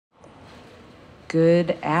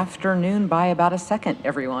Good afternoon by about a second,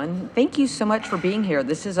 everyone. Thank you so much for being here.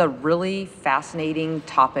 This is a really fascinating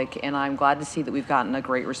topic, and I'm glad to see that we've gotten a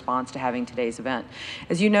great response to having today's event.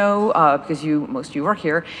 As you know, because most of you work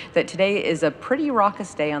here, that today is a pretty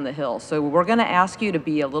raucous day on the Hill. So we're going to ask you to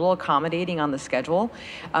be a little accommodating on the schedule.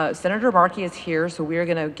 Senator Markey is here, so we're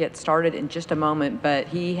going to get started in just a moment. But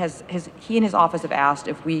he and his office have asked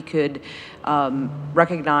if we could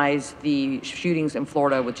recognize the shootings in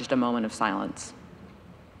Florida with just a moment of silence.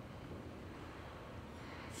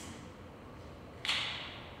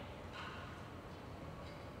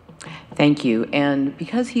 Thank you. And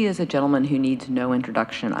because he is a gentleman who needs no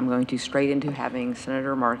introduction, I'm going to straight into having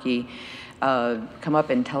Senator Markey come up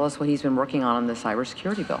and tell us what he's been working on the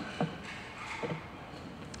cybersecurity bill.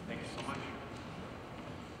 Thank you so much.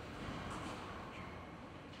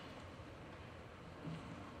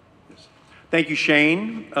 Thank you,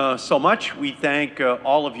 Shane, so much. We thank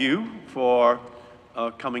all of you for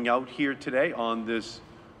coming out here today on this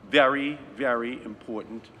very, very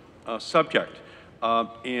important subject.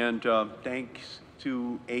 And thanks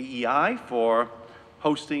to AEI for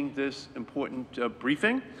hosting this important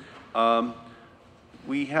briefing.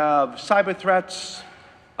 We have cyber threats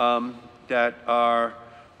that are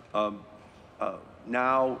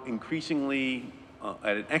now increasingly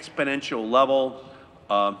at an exponential level,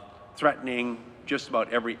 threatening just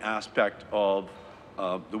about every aspect of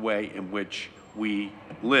the way in which we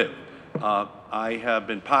live. I have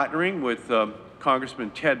been partnering with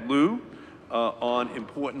Congressman Ted Lieu on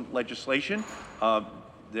important legislation.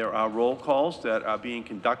 There are roll calls that are being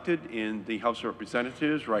conducted in the House of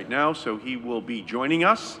Representatives right now, so he will be joining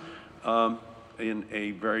us in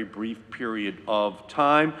a very brief period of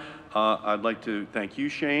time. I'd like to thank you,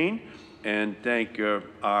 Shane, and thank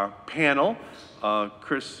our panel,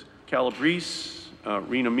 Chris Calabrese,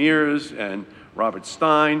 Rena Mears, and Robert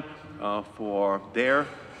Stein for their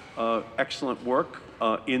excellent work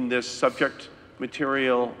in this subject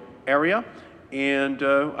material area. And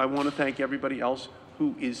I want to thank everybody else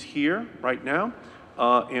who is here right now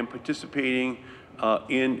and participating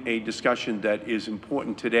in a discussion that is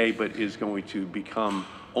important today, but is going to become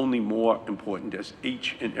only more important as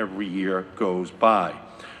each and every year goes by.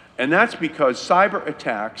 And that's because cyber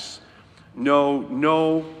attacks know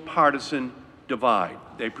no partisan divide.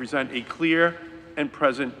 They present a clear and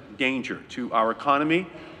present danger to our economy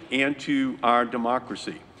and to our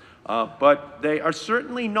democracy. But they are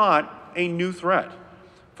certainly not a new threat.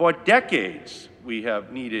 For decades, we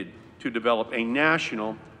have needed to develop a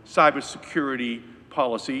national cybersecurity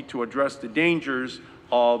policy to address the dangers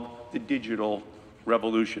of the digital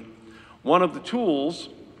revolution. One of the tools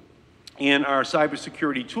in our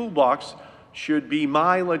cybersecurity toolbox should be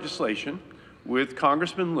my legislation with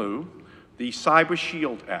Congressman Lieu, the Cyber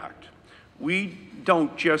Shield Act. We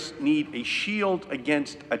don't just need a shield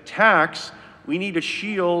against attacks, we need a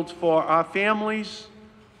shield for our families,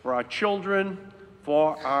 for our children,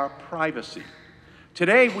 for our privacy.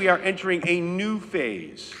 Today, we are entering a new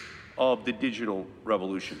phase of the digital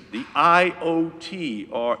revolution, the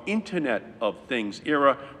IoT, or Internet of Things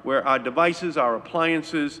era, where our devices, our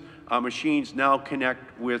appliances, our machines now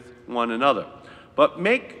connect with one another. But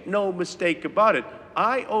make no mistake about it,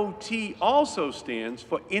 IoT also stands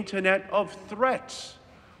for Internet of Threats,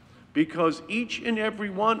 because each and every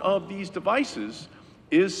one of these devices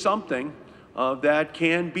is something that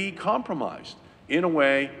can be compromised in a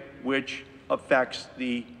way which affects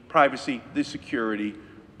the privacy, the security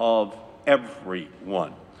of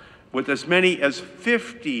everyone. With as many as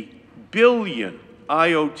 50 billion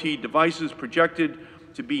IoT devices projected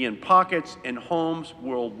to be in pockets and homes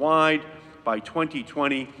worldwide by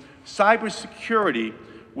 2020, cybersecurity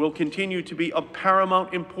will continue to be of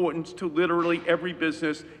paramount importance to literally every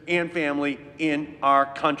business and family in our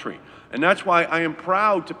country. And that's why I am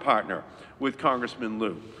proud to partner with Congressman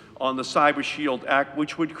Lieu on the Cyber Shield Act,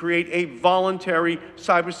 which would create a voluntary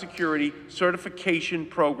cybersecurity certification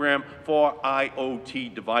program for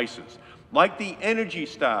IoT devices, like the Energy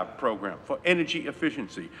Star program for energy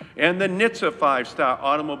efficiency and the NHTSA 5-star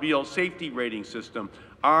automobile safety rating system.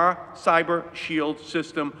 Our Cyber Shield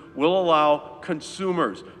system will allow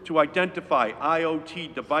consumers to identify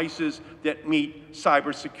IoT devices that meet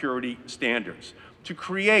cybersecurity standards. To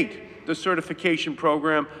create the certification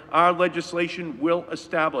program, our legislation will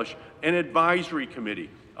establish an advisory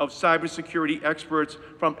committee of cybersecurity experts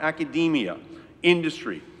from academia,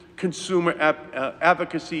 industry, consumer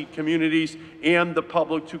advocacy communities, and the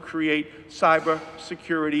public to create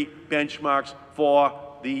cybersecurity benchmarks for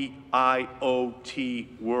the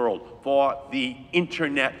IoT world, for the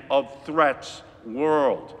Internet of Threats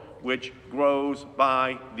world, which grows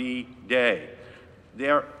by the day.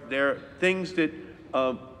 they're things that,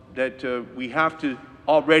 we have to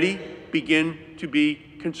already begin to be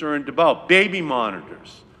concerned about. Baby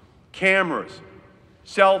monitors, cameras,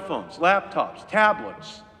 cell phones, laptops,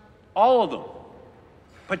 tablets, all of them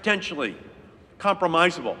potentially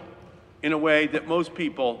compromisable in a way that most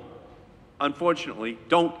people, unfortunately,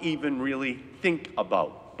 don't even really think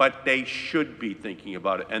about, but they should be thinking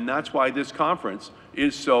about it. And that's why this conference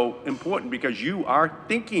is so important, because you are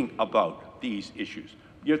thinking about these issues.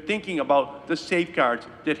 You're thinking about the safeguards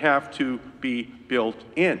that have to be built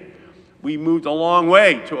in. We moved a long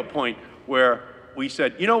way to a point where we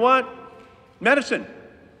said, you know what? Medicine,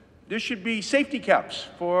 there should be safety caps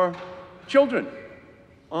for children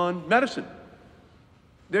on medicine.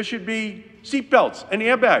 There should be seat belts and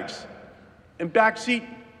airbags and back seats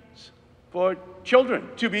for children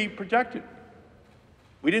to be protected.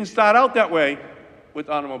 We didn't start out that way with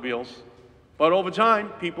automobiles, but over time,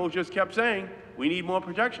 people just kept saying, we need more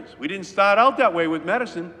protections. We didn't start out that way with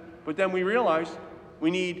medicine, but then we realized we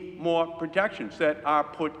need more protections that are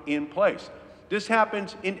put in place. This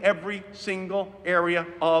happens in every single area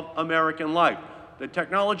of American life. The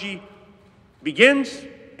technology begins,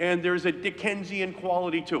 and there's a Dickensian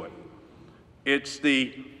quality to it. It's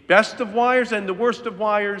the best of wires and the worst of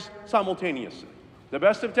wires simultaneously. The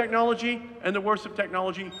best of technology and the worst of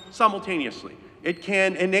technology simultaneously. It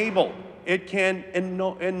can enable, it can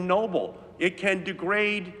ennoble, it can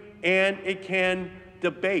degrade, and it can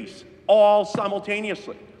debase, all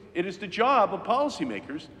simultaneously. It is the job of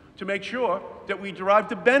policymakers to make sure that we derive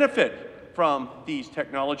the benefit from these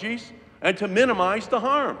technologies and to minimize the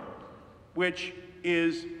harm, which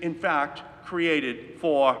is, in fact, created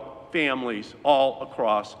for families all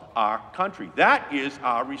across our country. That is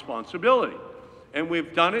our responsibility. And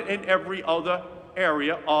we've done it in every other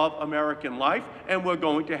area of American life, and we're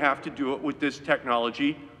going to have to do it with this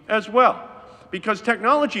technology as well. Because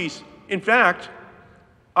technologies, in fact,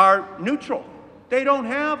 are neutral. They don't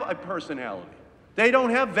have a personality. They don't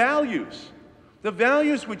have values. The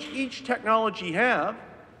values which each technology have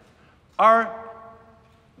are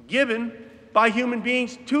given by human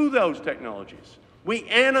beings to those technologies. We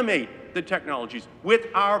animate the technologies with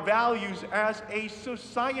our values as a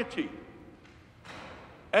society.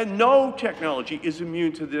 And no technology is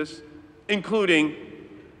immune to this, including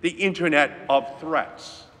the Internet of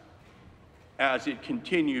Threats, as it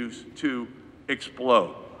continues to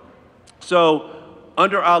explode. So,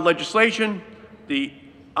 under our legislation, the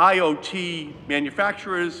IoT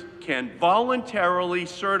manufacturers can voluntarily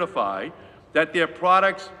certify that their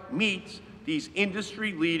products meet these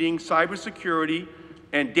industry-leading cybersecurity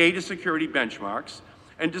and data security benchmarks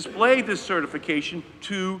and display this certification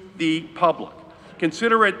to the public.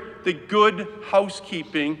 Consider it the good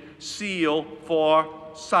housekeeping seal for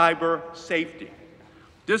cyber safety.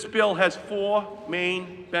 This bill has 4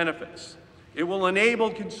 main benefits. It will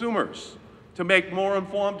enable consumers to make more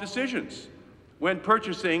informed decisions when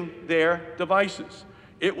purchasing their devices.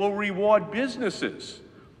 It will reward businesses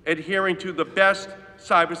adhering to the best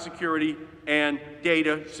cybersecurity and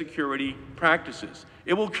data security practices.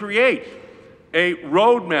 It will create a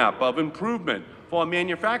roadmap of improvement for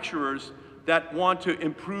manufacturers that want to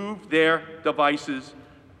improve their devices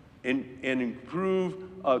and improve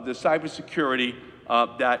the cybersecurity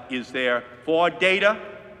that is there for data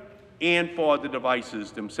and for the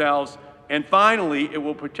devices themselves. And finally, it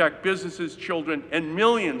will protect businesses, children, and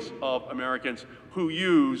millions of Americans who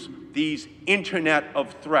use these Internet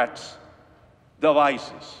of Threats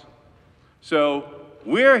devices. So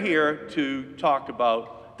we're here to talk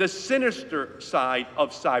about the sinister side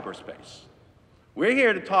of cyberspace. We're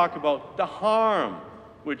here to talk about the harm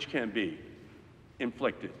which can be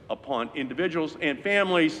inflicted upon individuals and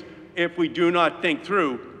families if we do not think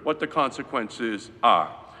through what the consequences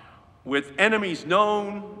are. With enemies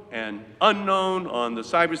known and unknown on the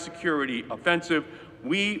cybersecurity offensive,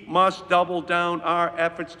 we must double down our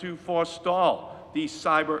efforts to forestall these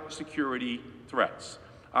cybersecurity threats.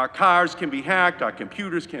 Our cars can be hacked, our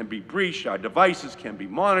computers can be breached, our devices can be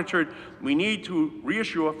monitored. We need to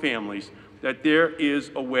reassure families that there is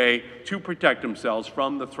a way to protect themselves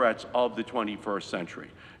from the threats of the 21st century.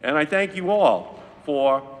 And I thank you all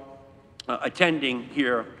for attending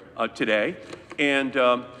here today. And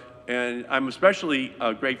I'm especially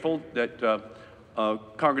grateful that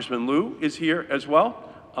Congressman Lieu is here as well.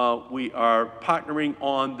 We are partnering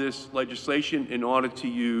on this legislation in order to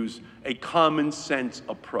use a common sense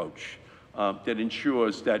approach that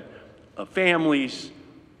ensures that families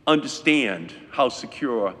understand how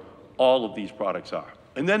secure all of these products are.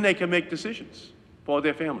 And then they can make decisions for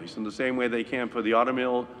their families in the same way they can for the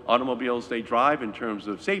automobiles they drive in terms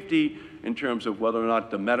of safety, in terms of whether or not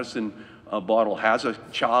the medicine bottle has a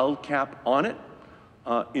child cap on it,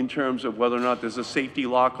 in terms of whether or not there's a safety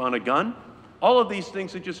lock on a gun. All of these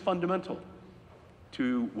things are just fundamental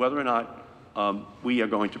to whether or not we are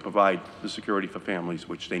going to provide the security for families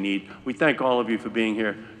which they need. We thank all of you for being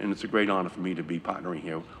here, and it's a great honor for me to be partnering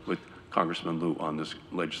here with Congressman Lieu on this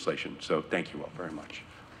legislation. So thank you all very much.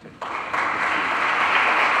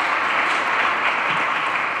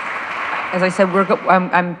 As I said,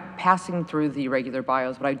 I'm passing through the regular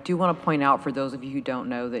bios, but I do want to point out for those of you who don't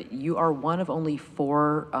know that you are one of only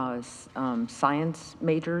 4 science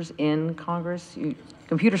majors in Congress,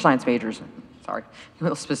 computer science majors. Sorry, a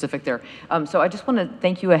little specific there. So I just want to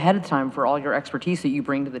thank you ahead of time for all your expertise that you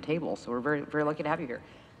bring to the table. So we're very, very lucky to have you here.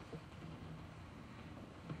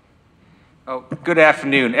 Oh, good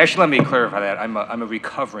afternoon. Actually, let me clarify that. I'm a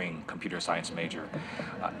recovering computer science major.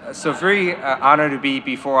 So very honored to be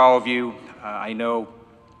before all of you. I know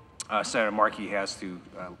Senator Markey has to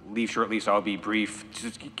leave shortly, so I'll be brief.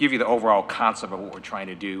 Just give you the overall concept of what we're trying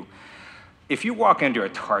to do. If you walk into a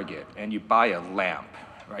Target and you buy a lamp,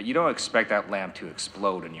 right, you don't expect that lamp to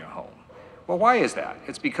explode in your home. Well, why is that?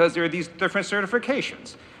 It's because there are these different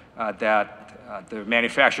certifications that the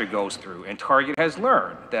manufacturer goes through, and Target has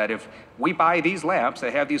learned that if we buy these lamps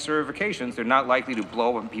that have these certifications, they're not likely to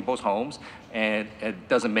blow up in people's homes, and it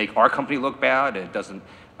doesn't make our company look bad, it doesn't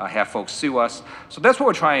have folks sue us. So that's what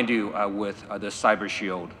we're trying to do with the Cyber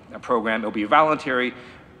Shield program. It'll be voluntary,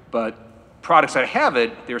 but products that have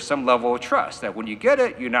it, there's some level of trust that when you get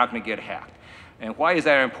it, you're not going to get hacked. And why is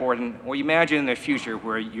that important? Well, imagine in the future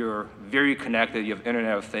where you're very connected, you have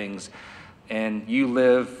Internet of Things, and you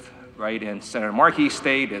live right in Senator Markey's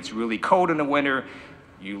state. It's really cold in the winter.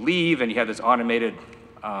 You leave and you have this automated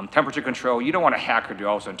temperature control. You don't want a hacker to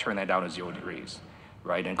also turn that down to 0 degrees,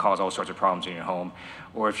 right, and cause all sorts of problems in your home.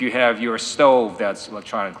 Or if you have your stove that's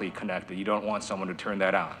electronically connected, you don't want someone to turn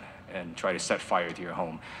that on and try to set fire to your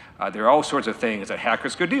home. There are all sorts of things that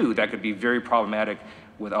hackers could do that could be very problematic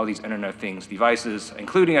with all these Internet of Things devices,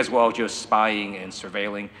 including as well just spying and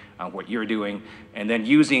surveilling what you're doing, and then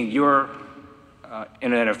using your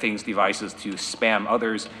Internet of Things devices to spam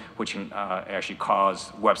others, which can actually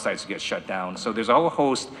cause websites to get shut down. So there's a whole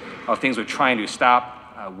host of things we're trying to stop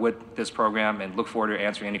with this program, and look forward to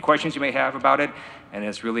answering any questions you may have about it. And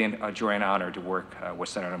it's really a joy and honor to work with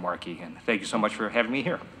Senator Markey. And thank you so much for having me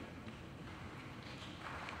here.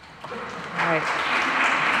 All right.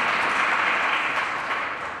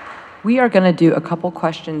 We are going to do a couple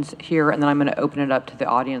questions here, and then I'm going to open it up to the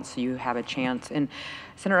audience so you have a chance. And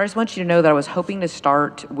Senator, I just want you to know that I was hoping to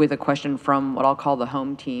start with a question from what I'll call the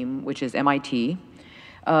home team, which is MIT.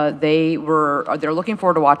 They're looking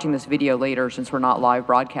forward to watching this video later since we're not live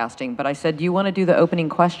broadcasting, but I said, do you want to do the opening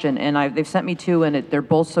question? And they've sent me 2, and they're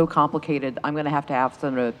both so complicated, I'm going to have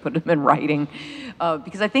them to put them in writing.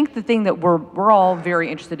 Because I think the thing that we're all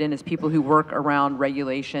very interested in is people who work around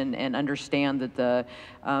regulation and understand that the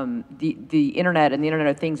internet and the Internet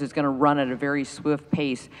of Things is going to run at a very swift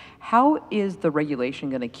pace. How is the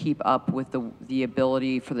regulation going to keep up with the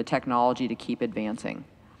ability for the technology to keep advancing?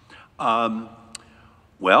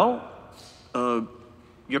 Well,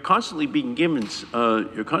 you're constantly being given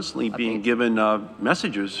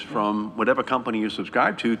messages from whatever company you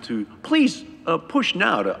subscribe to please push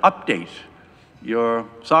now to update your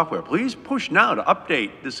software. Please push now to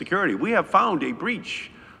update the security. We have found a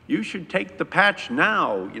breach. You should take the patch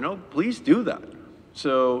now. You know, please do that.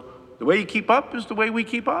 So the way you keep up is the way we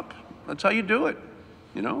keep up. That's how you do it.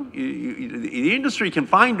 You know, the industry can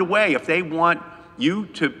find a way if they want you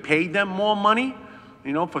to pay them more money,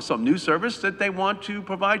 you know, for some new service that they want to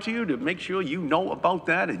provide to you, to make sure you know about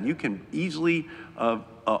that and you can easily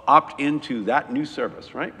opt into that new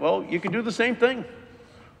service, right? Well, you can do the same thing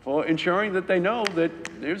for ensuring that they know that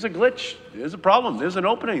there's a glitch, there's a problem, there's an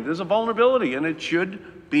opening, there's a vulnerability, and it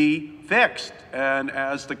should be fixed. And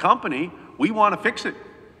as the company, we want to fix it,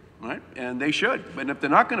 right? And they should. And if they're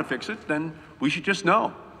not going to fix it, then we should just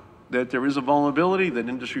know that there is a vulnerability that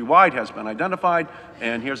industry-wide has been identified,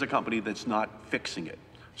 and here's a company that's not fixing it.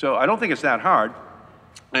 So I don't think it's that hard,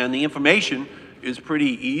 and the information is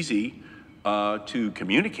pretty easy to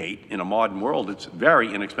communicate in a modern world. It's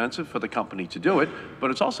very inexpensive for the company to do it, but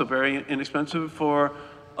it's also very inexpensive for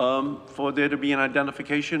there to be an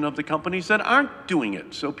identification of the companies that aren't doing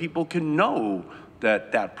it, so people can know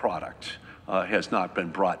that that product has not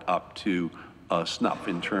been brought up to snuff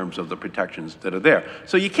in terms of the protections that are there.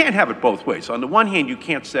 So you can't have it both ways. On the one hand, you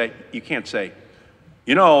can't say,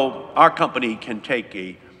 you know, our company can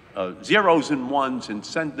take zeros and ones and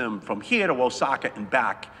send them from here to Osaka and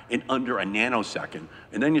back in under a nanosecond.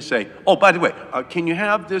 And then you say, oh, by the way, can you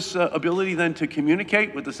have this ability then to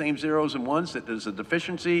communicate with the same zeros and ones that there's a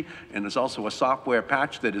deficiency and there's also a software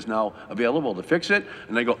patch that is now available to fix it?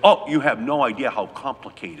 And they go, oh, you have no idea how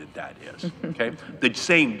complicated that is, okay? The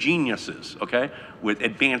same geniuses, okay, with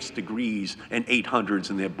advanced degrees and 800s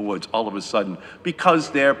in their boards all of a sudden,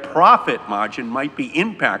 because their profit margin might be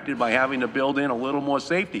impacted by having to build in a little more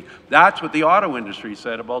safety. That's what the auto industry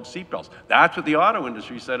said about seatbelts. That's what the auto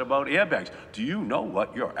industry said about airbags. Do you know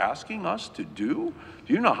what you're asking us to do?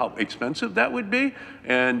 Do you know how expensive that would be?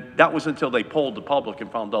 And that was until they polled the public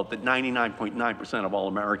and found out that 99.9% of all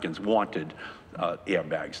Americans wanted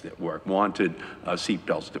airbags that work, wanted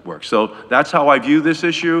seatbelts that work. So that's how I view this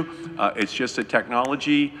issue. It's just a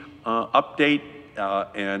technology update,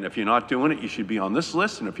 and if you're not doing it, you should be on this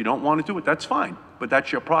list, and if you don't want to do it, that's fine. But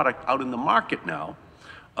that's your product out in the market now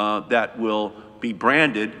that will be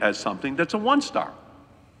branded as something that's a 1-star.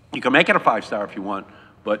 You can make it a 5-star if you want,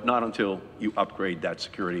 but not until you upgrade that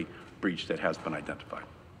security breach that has been identified.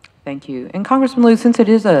 Thank you. And Congressman Lieu, since it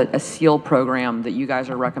is a SEAL program that you guys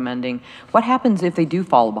are recommending, what happens if they do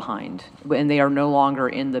fall behind and they are no longer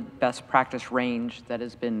in the best practice range that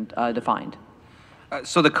has been defined?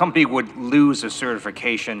 So the company would lose a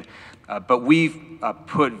certification, but we've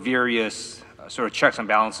put various sort of checks and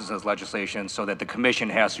balances in this legislation so that the commission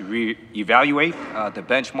has to re-evaluate the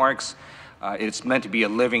benchmarks. It's meant to be a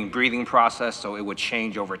living, breathing process, so it would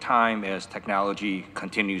change over time as technology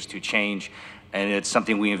continues to change. And it's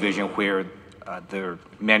something we envision where the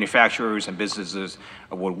manufacturers and businesses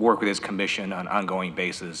would work with this commission on an ongoing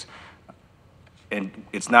basis. And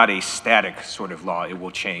it's not a static sort of law, it will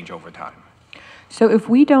change over time. So if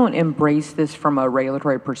we don't embrace this from a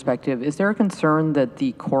regulatory perspective, is there a concern that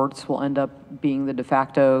the courts will end up being the de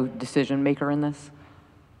facto decision maker in this?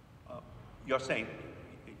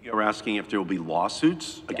 You're asking if there will be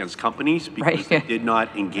lawsuits against companies because they did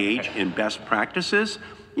not engage in best practices?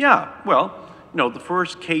 Yeah, well, you know, the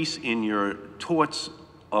first case in your torts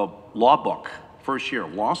law book, first year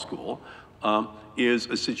of law school, is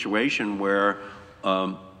a situation where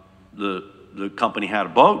the company had a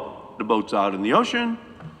boat, the boat's out in the ocean,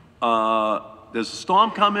 there's a storm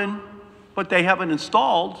coming, but they haven't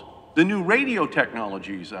installed the new radio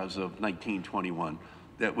technologies as of 1921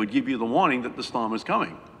 that would give you the warning that the storm is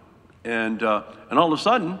coming. And all of a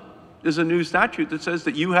sudden, there's a new statute that says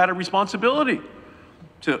that you had a responsibility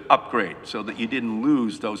to upgrade so that you didn't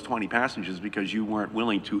lose those 20 passengers because you weren't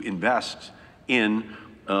willing to invest in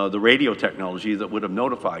the radio technology that would have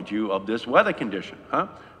notified you of this weather condition, huh?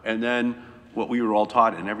 And then what we were all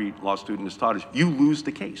taught, and every law student is taught, is you lose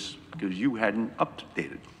the case because you hadn't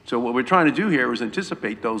updated. So what we're trying to do here is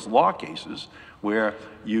anticipate those law cases where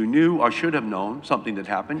you knew or should have known something that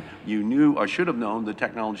happened, you knew or should have known the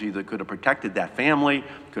technology that could have protected that family,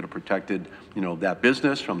 could have protected, you know, that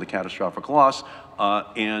business from the catastrophic loss,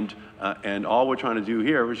 and all we're trying to do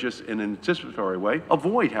here is just in an anticipatory way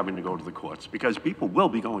avoid having to go to the courts, because people will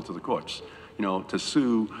be going to the courts, you know, to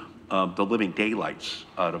sue the living daylights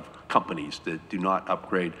out of companies that do not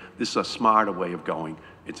upgrade. This is a smarter way of going.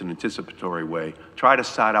 It's an anticipatory way. Try to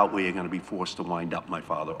start out where you're going to be forced to wind up. My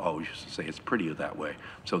father always used to say it's prettier that way.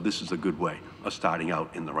 So this is a good way of starting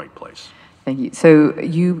out in the right place. Thank you. So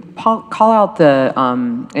you call out the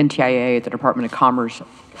NTIA, the Department of Commerce. All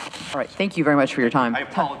right, thank you very much for your time. I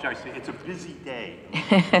apologize. It's a busy day.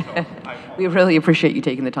 We really appreciate you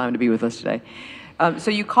taking the time to be with us today.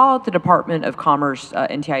 So you call out the Department of Commerce,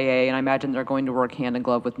 NTIA, and I imagine they're going to work hand in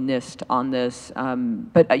glove with NIST on this.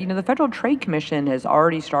 But you know, the Federal Trade Commission has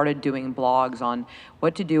already started doing blogs on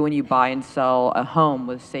what to do when you buy and sell a home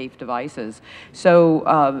with safe devices. So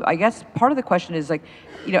I guess part of the question is, like,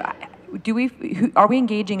 you know, are we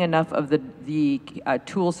engaging enough of the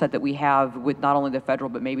tool set that we have with not only the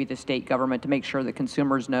federal but maybe the state government to make sure that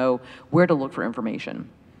consumers know where to look for information?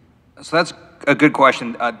 So that's a good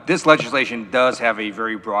question. This legislation does have a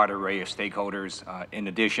very broad array of stakeholders. In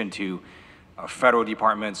addition to federal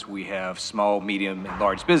departments, we have small, medium, and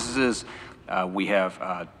large businesses. We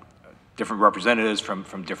have different representatives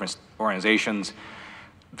from different organizations.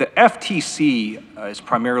 The FTC is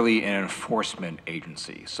primarily an enforcement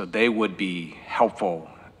agency, so they would be helpful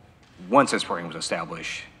once this program was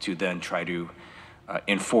established to then try to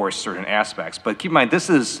enforce certain aspects. But keep in mind, this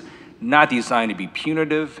is not designed to be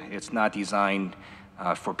punitive. It's not designed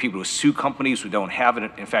for people to sue companies who don't have it.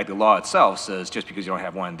 In fact, the law itself says just because you don't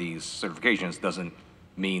have one of these certifications doesn't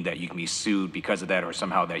mean that you can be sued because of that or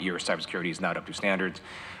somehow that your cybersecurity is not up to standards.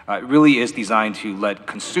 It really is designed to let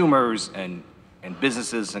consumers and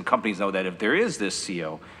businesses and companies know that if there is this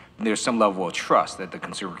CO, there's some level of trust that the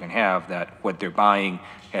consumer can have that what they're buying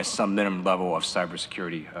has some minimum level of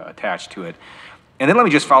cybersecurity attached to it. And then let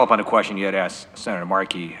me just follow up on a question you had asked Senator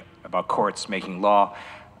Markey about courts making law.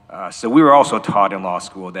 So we were also taught in law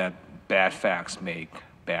school that bad facts make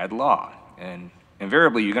bad law. And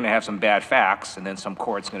invariably, you're going to have some bad facts, and then some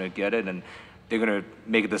court's going to get it, and they're going to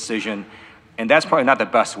make a decision. And that's probably not the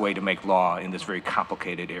best way to make law in this very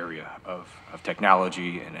complicated area of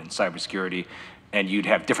technology and cybersecurity. And you'd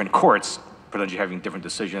have different courts potentially having different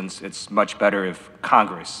decisions. It's much better if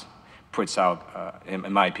Congress puts out,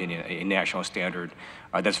 in my opinion, a national standard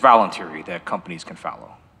that's voluntary that companies can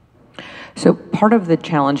follow. So part of the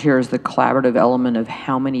challenge here is the collaborative element of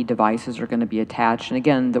how many devices are going to be attached. And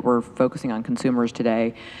again, that we're focusing on consumers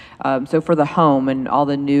today. So for the home and all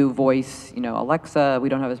the new voice, Alexa, we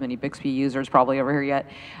don't have as many Bixby users probably over here yet.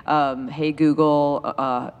 Hey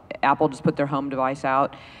Google, Apple just put their home device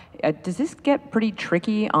out. Does this get pretty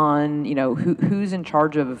tricky on, who's in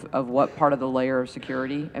charge of what part of the layer of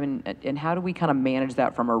security? I mean, and how do we kind of manage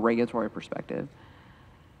that from a regulatory perspective?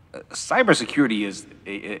 Cybersecurity is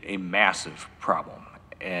a massive problem.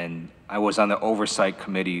 And I was on the oversight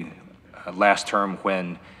committee last term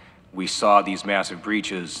when we saw these massive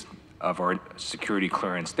breaches of our security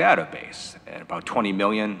clearance database. And about 20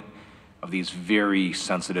 million of these very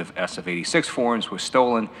sensitive SF-86 forms were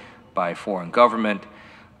stolen by a foreign government.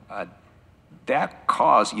 That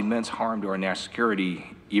caused immense harm to our national security,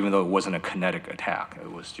 even though it wasn't a kinetic attack.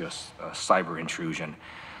 It was just a cyber intrusion.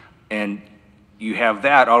 And you have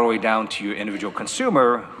that all the way down to your individual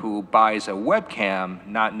consumer who buys a webcam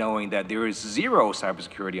not knowing that there is zero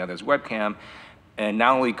cybersecurity on this webcam. And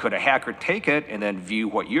not only could a hacker take it and then view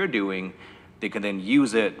what you're doing, they can then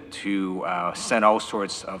use it to send all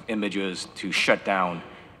sorts of images to shut down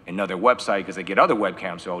another website because they get other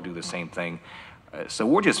webcams that all do the same thing. So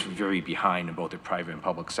we're just very behind in both the private and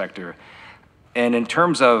public sector. And in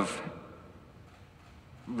terms of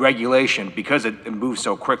regulation, because it moves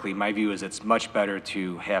so quickly, my view is it's much better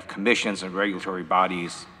to have commissions and regulatory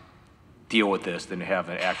bodies deal with this than to have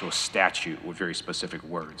an actual statute with very specific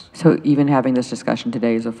words. So even having this discussion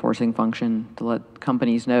today is a forcing function to let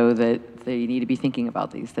companies know that they need to be thinking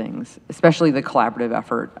about these things, especially the collaborative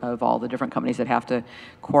effort of all the different companies that have to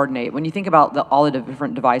coordinate. When you think about all the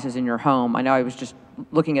different devices in your home, I know I was just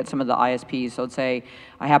looking at some of the ISPs, so let's say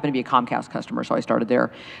I happen to be a Comcast customer, so I started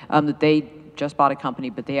there, that they just bought a company,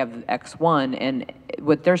 but they have X1, and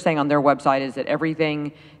what they're saying on their website is that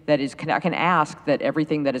everything that is, I can ask that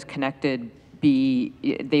everything that is connected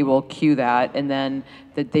they will queue that, and then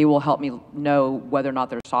that they will help me know whether or not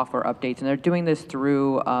there's software updates. And they're doing this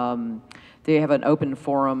through, they have an open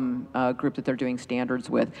forum group that they're doing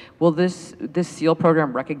standards with. Will this SEAL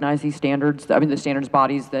program recognize these standards? I mean, the standards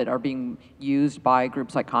bodies that are being used by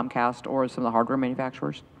groups like Comcast or some of the hardware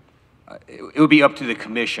manufacturers? It would be up to the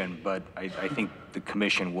commission, but I think the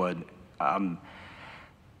commission would.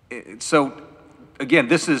 So again,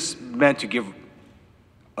 this is meant to give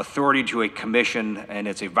authority to a commission, and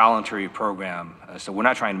it's a voluntary program. So we're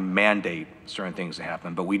not trying to mandate certain things to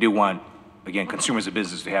happen, but we do want, again, consumers of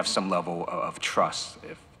business to have some level of trust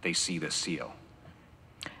if they see this seal.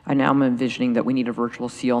 And now I'm envisioning that we need a virtual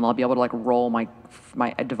seal, and I'll be able to roll my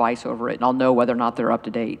device over it, and I'll know whether or not they're up to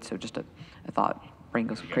date. So just a thought. Brain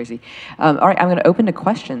goes crazy. All right, I'm going to open to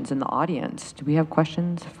questions in the audience. Do we have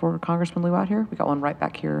questions for Congressman Lieu out here? We got one right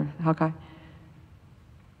back here, Hawkeye.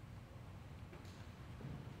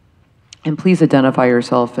 And please identify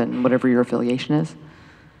yourself and whatever your affiliation is.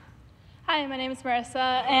 Hi, my name is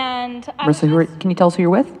Marissa, and Marissa, can you tell us who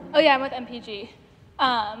you're with? Oh yeah, I'm with MPG.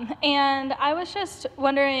 And I was just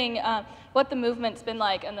wondering what the movement's been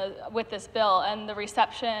like with this bill and the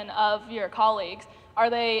reception of your colleagues.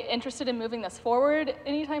 Are they interested in moving this forward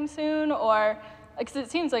anytime soon, or because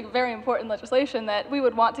it seems like very important legislation that we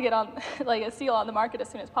would want to get on like a seal on the market as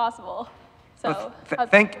soon as possible? So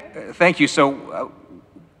thank you. So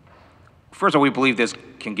first of all, we believe this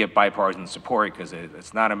can get bipartisan support because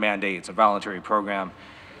it's not a mandate; it's a voluntary program.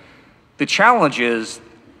 The challenge is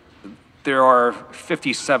there are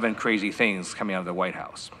 57 crazy things coming out of the White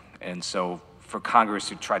House, and so for Congress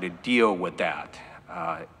to try to deal with that.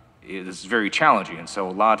 It is very challenging, and so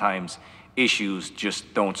a lot of times issues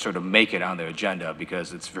just don't sort of make it on the agenda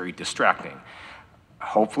because it's very distracting.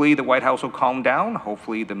 Hopefully the White House will calm down,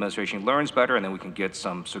 hopefully the administration learns better, and then we can get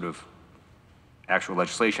some sort of actual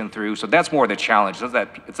legislation through. So that's more the challenge.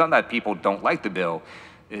 It's not that people don't like the bill,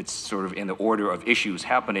 it's sort of in the order of issues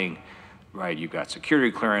happening, right? You've got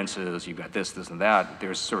security clearances, you've got this, and that.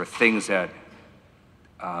 There's sort of things that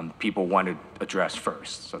people want to address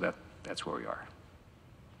first, so that's where we are.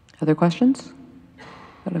 Other questions?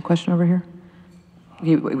 Got a question over here?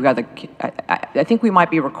 We got the, I think we might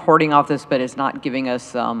be recording off this, but it's not giving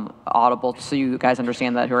us audible, so you guys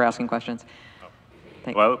understand that who are asking questions.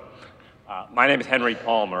 Hello. My name is Henry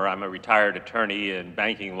Palmer. I'm a retired attorney in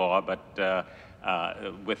banking law, but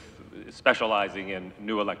with specializing in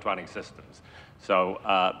new electronic systems. So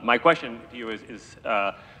my question to you is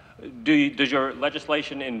does your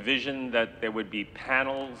legislation envision that there would be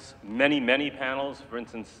panels, many panels? For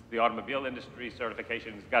instance, the automobile industry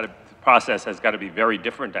certification process has got to be very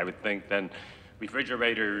different, I would think, than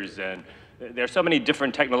refrigerators, and there are so many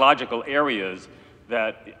different technological areas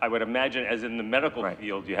that I would imagine, as in the medical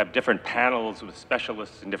field, you have different panels with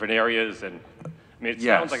specialists in different areas, and I mean, it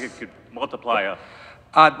sounds like it could multiply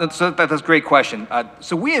that's a great question.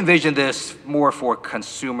 So we envision this more for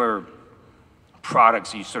consumer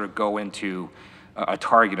products you sort of go into a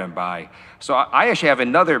Target and buy. So I actually have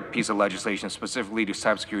another piece of legislation specifically to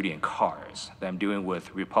cybersecurity in cars that I'm doing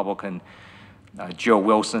with Republican Joe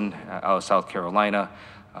Wilson out of South Carolina.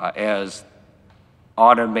 As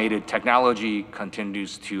automated technology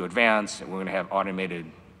continues to advance and we're going to have automated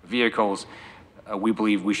vehicles, we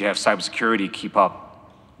believe we should have cybersecurity keep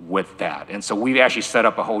up with that. And so we've actually set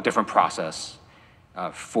up a whole different process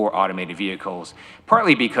for automated vehicles,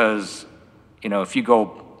 partly because, you know, if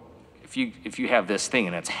you have this thing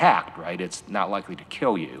and it's hacked, right, it's not likely to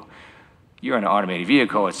kill you. You're in an automated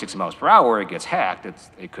vehicle at 60 miles per hour, it gets hacked,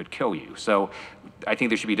 it could kill you. So I think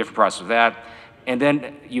there should be a different process for that. And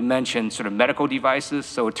then you mentioned sort of medical devices.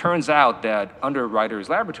 So it turns out that Underwriters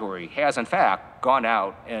Laboratory has in fact gone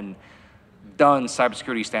out and done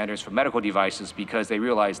cybersecurity standards for medical devices because they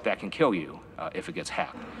realize that can kill you if it gets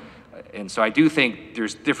hacked. And so I do think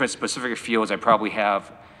there's different specific fields I probably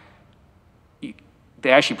have. They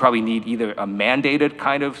actually probably need either a mandated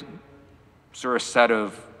kind of sort of set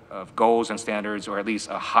of goals and standards, or at least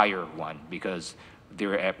a higher one, because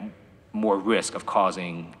they're at more risk of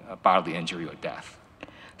causing bodily injury or death.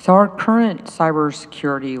 So our current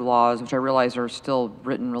cybersecurity laws, which I realize are still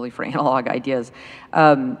written really for analog ideas,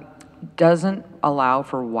 doesn't allow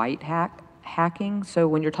for white hacking. So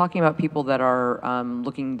when you're talking about people that are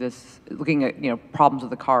looking at problems with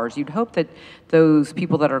the cars, you'd hope that those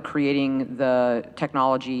people that are creating the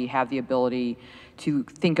technology have the ability to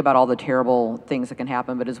think about all the terrible things that can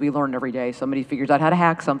happen. But as we learn every day, somebody figures out how to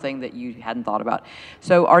hack something that you hadn't thought about.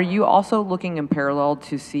 So are you also looking in parallel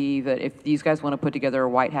to see that if these guys want to put together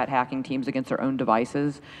white hat hacking teams against their own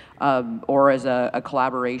devices, or as a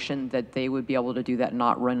collaboration, that they would be able to do that and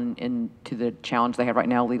not run into the challenge they have right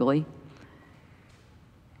now legally?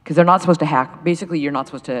 Because they're not supposed to hack. Basically, you're not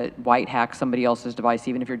supposed to white hack somebody else's device,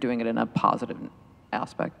 even if you're doing it in a positive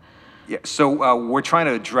aspect. Yeah, so we're trying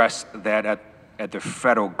to address that at the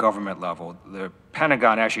federal government level. The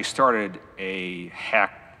Pentagon actually started a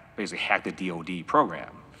basically hack the DoD program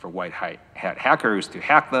for white hat hackers to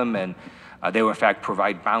hack them, and they will in fact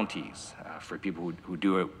provide bounties for people who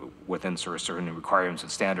do it within sort of certain requirements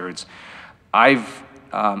and standards. I've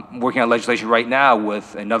working on legislation right now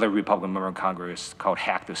with another Republican member of Congress called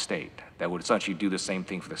Hack the State that would essentially do the same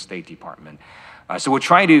thing for the State Department. So we're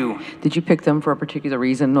trying to... Did you pick them for a particular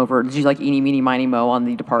reason over, did you like eeny, meeny, miny, mo on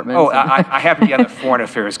the department? Oh, I happen to be on the Foreign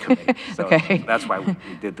Affairs Committee, so okay. That's why we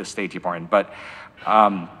did the State Department. But,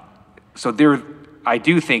 so I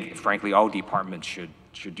do think, frankly, all departments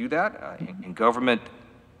should do that in government.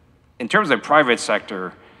 In terms of the private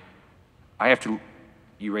sector,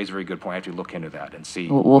 you raise a very good point. I have to look into that and see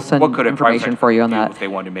we'll send what could information for you on that if they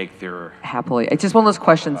want to make their... Happily. It's just one of those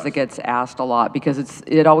questions that gets asked a lot because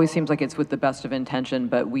it always seems like it's with the best of intention,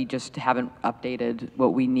 but we just haven't updated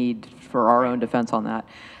what we need for our own defense on that.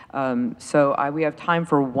 We have time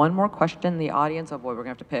for one more question in the audience. Oh boy, we're going to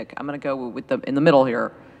have to pick. I'm going to go with in the middle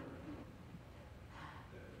here.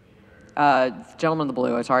 Gentleman in the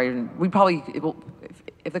blue, sorry. We probably,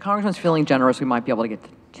 if the congressman's feeling generous, we might be able to get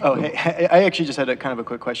Oh, hey, I actually just had a kind of a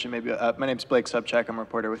quick question maybe. My name's Blake Subcheck. I'm a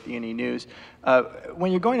reporter with E&E News.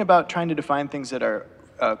 When you're going about trying to define things that are,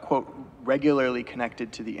 quote, regularly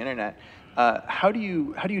connected to the internet, how do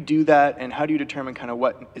you do that, and how do you determine kind of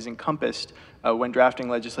what is encompassed when drafting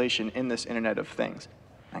legislation in this Internet of Things?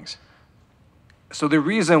 Thanks. So the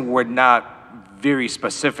reason we're not very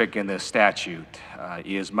specific in this statute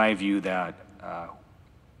is my view that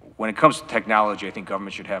when it comes to technology, I think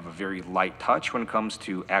government should have a very light touch when it comes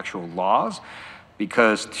to actual laws,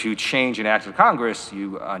 because to change an act of Congress,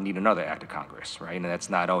 you need another act of Congress, right? And that's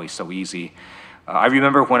not always so easy. I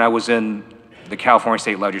remember when I was in the California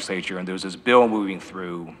State Legislature and there was this bill moving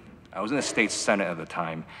through. I was in the state Senate at the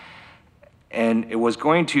time, and it was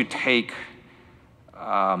going to take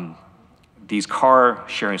these car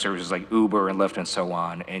sharing services like Uber and Lyft and so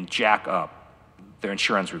on and jack up their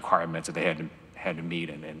insurance requirements that they had to meet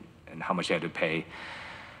and how much they had to pay.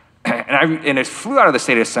 And it flew out of the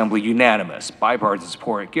state assembly unanimous, bipartisan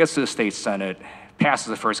support, gets to the state senate, passes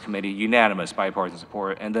the first committee, unanimous bipartisan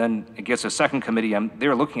support, and then it gets to the second committee.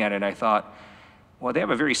 They're looking at it, and I thought, well, they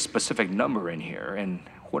have a very specific number in here, and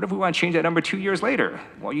what if we want to change that number 2 years later?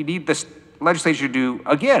 Well, you need this legislature to,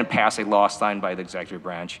 again, pass a law signed by the executive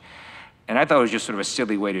branch. And I thought it was just sort of a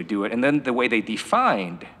silly way to do it. And then the way they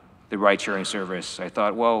defined the ride-sharing service, I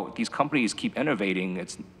thought, well, these companies keep innovating.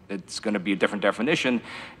 It's going to be a different definition.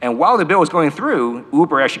 And while the bill was going through,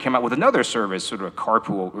 Uber actually came out with another service, sort of a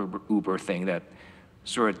carpool Uber thing that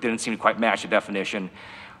sort of didn't seem to quite match the definition.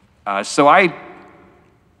 So I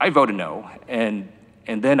voted no, and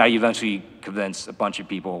then I eventually convinced a bunch of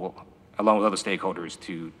people, along with other stakeholders,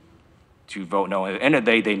 to vote no. At the end of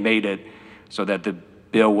the day, they made it so that the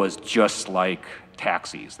bill was just like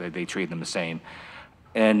taxis. They treat them the same.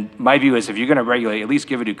 And my view is if you're going to regulate, at least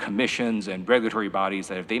give it to commissions and regulatory bodies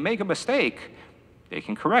that if they make a mistake, they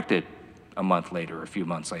can correct it a month later or a few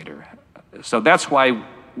months later. So that's why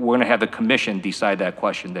we're going to have the commission decide that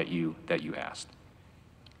question that you asked.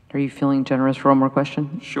 Are you feeling generous for one more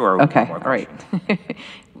question? Sure. Okay, all right.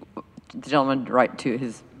 The gentleman right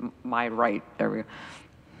to my right, there we go.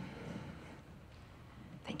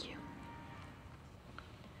 Thank you.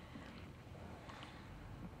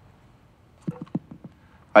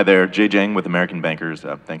 Hi there, Jay Jang with American Bankers.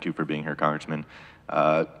 Thank you for being here, Congressman.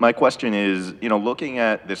 My question is, looking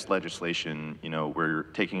at this legislation, we're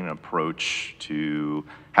taking an approach to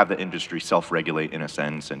have the industry self-regulate in a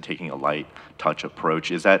sense and taking a light touch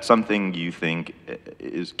approach. Is that something you think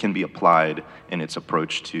can be applied in its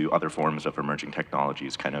approach to other forms of emerging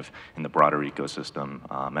technologies, kind of in the broader ecosystem,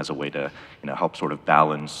 as a way to help sort of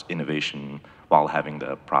balance innovation while having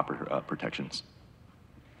the proper protections?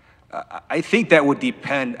 I think that would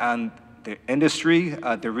depend on the industry.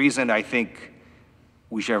 The reason I think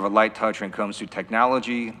we should have a light touch when it comes to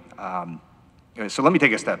technology. So let me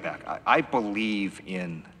take a step back. I believe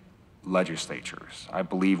in legislatures. I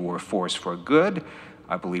believe we're a force for good.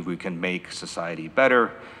 I believe we can make society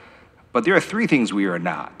better. But there are three things we are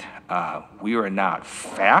not. We are not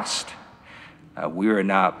fast, we are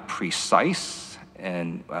not precise,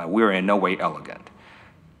 and we are in no way elegant.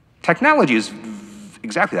 Technology is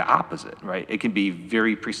exactly the opposite, right? It can be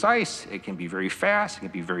very precise, it can be very fast, it can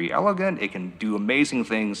be very elegant, it can do amazing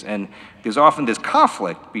things, and there's often this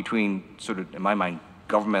conflict between, sort of, in my mind,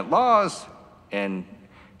 government laws and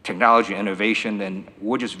technology innovation, and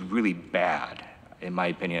we're just really bad, in my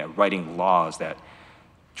opinion, at writing laws that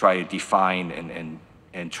try to define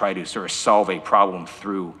and try to sort of solve a problem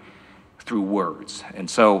through words. And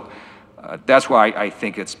so that's why I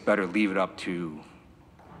think it's better leave it up to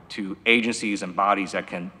agencies and bodies that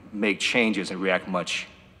can make changes and react much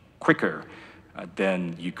quicker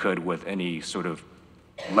than you could with any sort of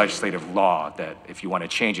legislative law that, if you want to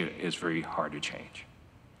change it, is very hard to change.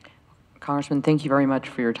 Congressman, thank you very much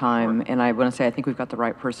for your time. And I want to say I think we've got the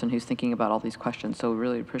right person who's thinking about all these questions, so we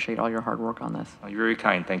really appreciate all your hard work on this. Oh, you're very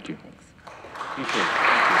kind. Thank you. Thanks. Appreciate it.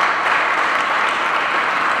 Thank you.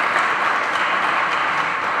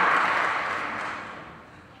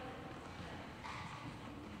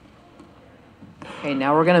 Okay,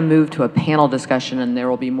 now we're going to move to a panel discussion, and there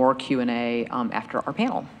will be more Q&A after our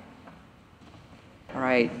panel. All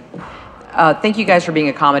right. Thank you guys for being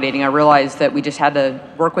accommodating. I realize that we just had to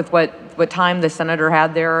work with what time the senator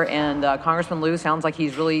had there, and Congressman Lieu sounds like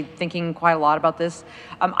he's really thinking quite a lot about this.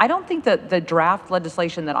 I don't think that the draft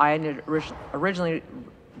legislation that I originally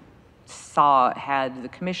saw had the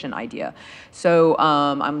commission idea. So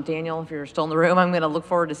I'm Daniel, if you're still in the room, I'm going to look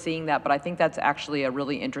forward to seeing that, but I think that's actually a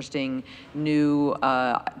really interesting new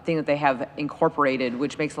thing that they have incorporated,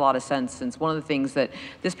 which makes a lot of sense, since one of the things that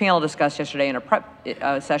this panel discussed yesterday in a prep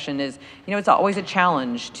session is, it's always a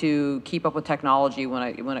challenge to keep up with technology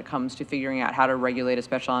when it comes to figuring out how to regulate,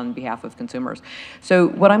 especially on behalf of consumers. So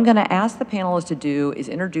what I'm going to ask the panelists to do is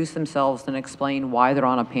introduce themselves and explain why they're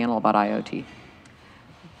on a panel about IoT.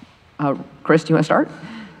 Chris, do you want to start?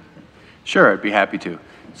 Sure, I'd be happy to.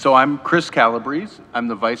 So I'm Chris Calabrese. I'm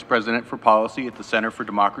the Vice President for Policy at the Center for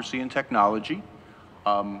Democracy and Technology.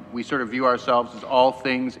 We sort of view ourselves as all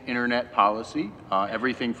things internet policy,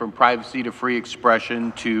 everything from privacy to free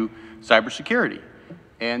expression to cybersecurity.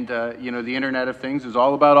 And, the Internet of Things is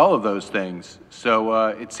all about all of those things. So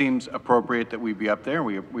it seems appropriate that we be up there.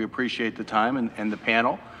 We appreciate the time and the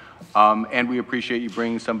panel. And we appreciate you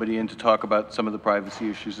bringing somebody in to talk about some of the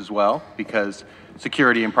privacy issues as well, because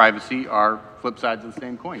security and privacy are flip sides of the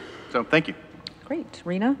same coin. So thank you. Great.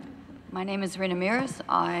 Rena? My name is Rena Miras.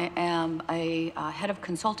 I am a head of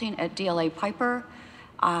consulting at DLA Piper.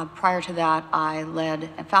 Prior to that, I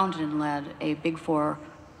founded and led a Big Four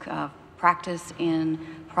practice in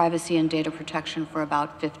privacy and data protection for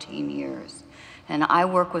about 15 years. And I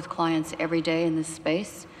work with clients every day in this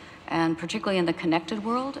space, and particularly in the connected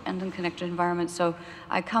world and in connected environments. So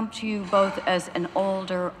I come to you both as an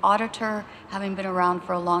older auditor, having been around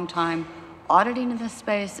for a long time, auditing in this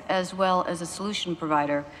space, as well as a solution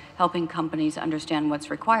provider, helping companies understand what's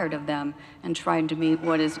required of them and trying to meet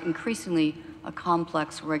what is increasingly a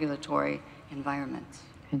complex regulatory environment.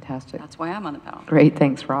 Fantastic. That's why I'm on the panel. Great,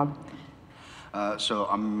 thanks, Rob. So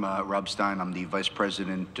I'm Rob Stein. I'm the Vice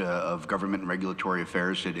President of Government and Regulatory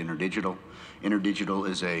Affairs at InterDigital. InterDigital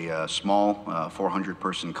is a small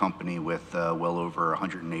 400-person company with well over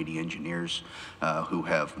 180 engineers who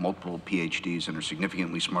have multiple PhDs and are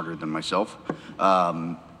significantly smarter than myself.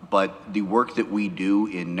 But the work that we do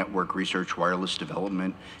in network research, wireless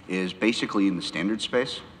development, is basically in the standard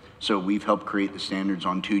space. So we've helped create the standards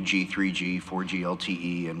on 2G, 3G, 4G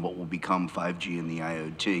LTE, and what will become 5G in the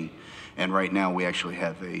IoT. And right now we actually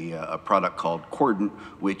have a product called Cordant,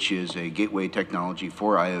 which is a gateway technology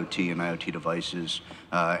for IoT and IoT devices,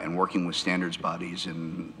 and working with standards bodies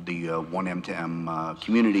in the 1M to M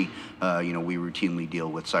community. You know, we routinely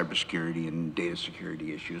deal with cybersecurity and data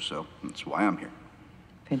security issues, so that's why I'm here.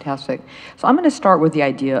 Fantastic. So I'm going to start with the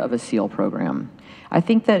idea of a SEAL program. I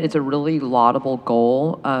think that it's a really laudable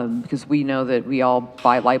goal because we know that we all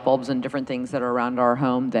buy light bulbs and different things that are around our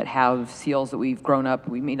home that have seals that we've grown up.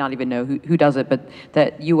 We may not even know who does it, but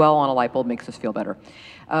that UL on a light bulb makes us feel better.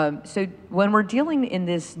 So when we're dealing in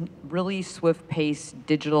this really swift-paced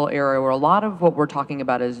digital era where a lot of what we're talking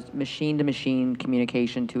about is machine-to-machine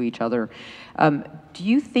communication to each other, do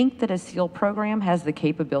you think that a SEAL program has the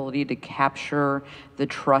capability to capture the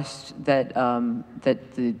trust that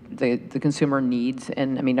that the consumer needs?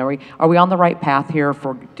 And I mean, are we on the right path here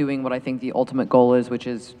for doing what I think the ultimate goal is, which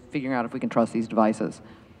is figuring out if we can trust these devices?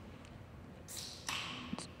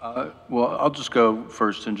 Well, I'll just go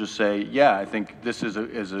first and just say, yeah, I think this is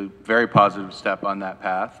a very positive step on that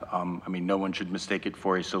path. I mean, no one should mistake it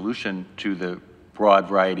for a solution to the broad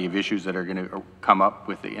variety of issues that are going to come up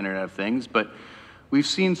with the Internet of Things, but we've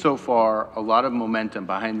seen so far a lot of momentum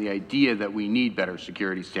behind the idea that we need better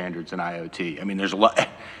security standards in IoT. I mean, there's a lot,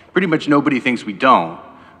 pretty much nobody thinks we don't,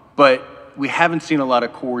 but we haven't seen a lot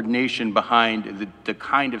of coordination behind the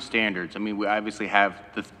kind of standards. I mean, we obviously have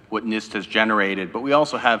what NIST has generated, but we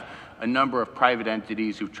also have a number of private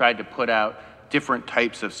entities who've tried to put out different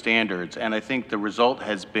types of standards, and I think the result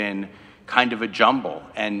has been kind of a jumble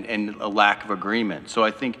and a lack of agreement. So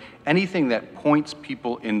I think anything that points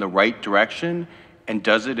people in the right direction and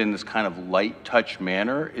does it in this kind of light touch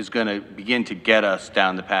manner is going to begin to get us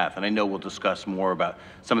down the path. And I know we'll discuss more about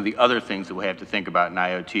some of the other things that we have to think about in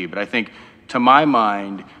IoT, but I think, to my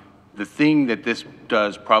mind, the thing that this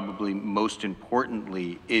does probably most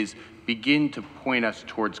importantly is begin to point us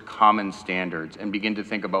towards common standards and begin to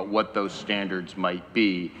think about what those standards might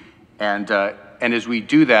be. And as we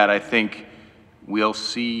do that, I think we'll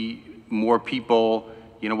see more people,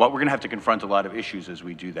 you know what, we're gonna have to confront a lot of issues as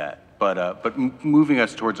we do that. But moving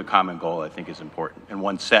us towards a common goal, I think, is important, and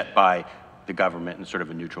one set by the government and sort of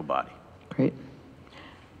a neutral body. Great.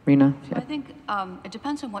 Rena? Yeah. I think it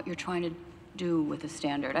depends on what you're trying to do with a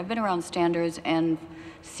standard. I've been around standards and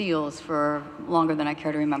seals for longer than I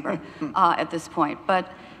care to remember at this point.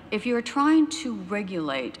 But if you're trying to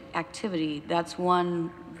regulate activity, that's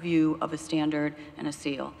one view of a standard and a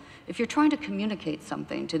seal. If you're trying to communicate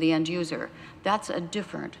something to the end user, that's a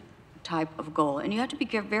different type of goal. And you have to be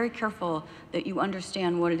very careful that you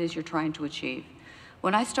understand what it is you're trying to achieve.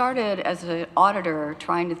 When I started as an auditor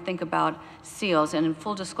trying to think about seals, and in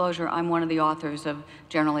full disclosure, I'm one of the authors of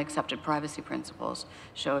Generally Accepted Privacy Principles.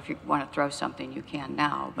 So if you want to throw something, you can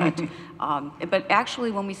now. But actually,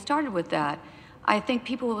 when we started with that, I think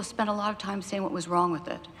people will spend a lot of time saying what was wrong with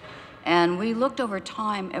it. And we looked over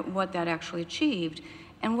time at what that actually achieved,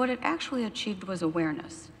 and what it actually achieved was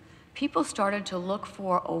awareness. People started to look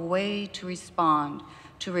for a way to respond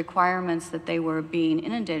to requirements that they were being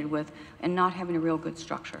inundated with and not having a real good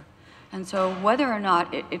structure. And so whether or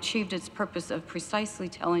not it achieved its purpose of precisely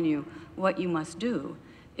telling you what you must do,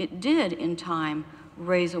 it did in time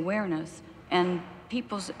raise awareness and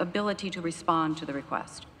people's ability to respond to the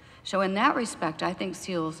request. So in that respect, I think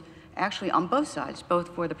seals actually on both sides,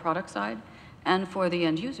 both for the product side and for the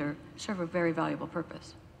end user, serve a very valuable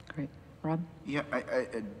purpose. Great. Rob? Yeah,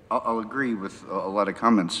 I'll agree with a lot of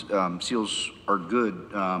comments. Seals are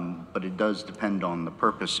good, but it does depend on the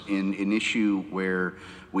purpose. In an issue where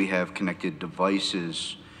we have connected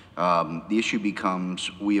devices, the issue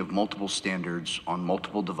becomes we have multiple standards on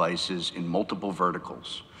multiple devices in multiple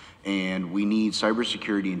verticals. And we need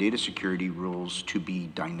cybersecurity and data security rules to be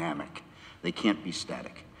dynamic. They can't be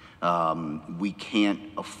static. We can't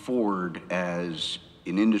afford as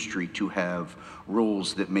an industry to have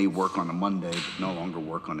rules that may work on a Monday but no longer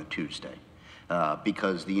work on a Tuesday.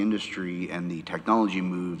 Because the industry and the technology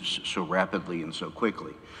moves so rapidly and so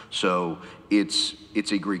quickly. So it's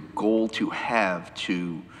a great goal to have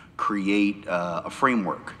to create a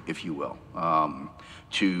framework, if you will,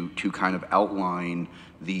 to kind of outline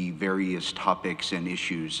the various topics and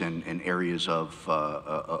issues and areas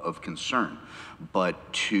of concern.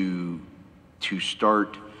 But to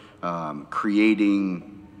start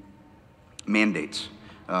creating mandates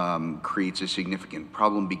creates a significant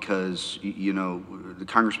problem because, you know, the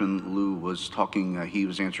Congressman Lieu was talking, he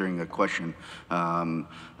was answering a question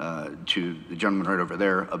to the gentleman right over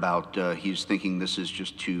there about he's thinking this is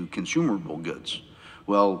just to consumable goods.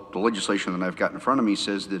 Well, the legislation that I've got in front of me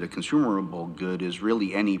says that a consumable good is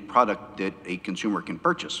really any product that a consumer can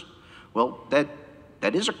purchase. Well, that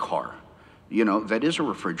is a car. You know, that is a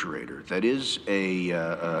refrigerator. That is an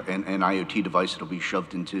IoT device that'll be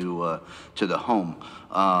shoved into to the home.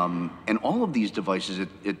 And all of these devices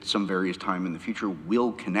at some various time in the future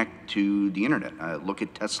will connect to the internet. Look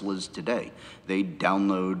at Teslas today. They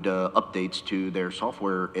download updates to their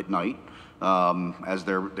software at night as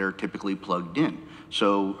they're typically plugged in.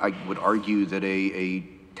 So I would argue that a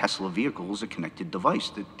Tesla vehicle is a connected device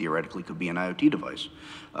that theoretically could be an IoT device.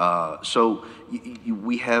 So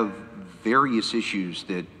we have various issues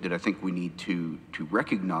that I think we need to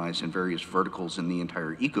recognize and various verticals in the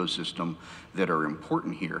entire ecosystem that are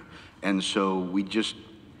important here. And so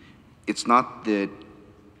it's not that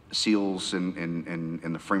seals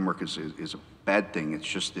and the framework is a bad thing, it's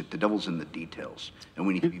just that the devil's in the details. And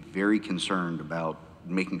we need to be very concerned about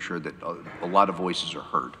making sure that a lot of voices are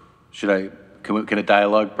heard. Can a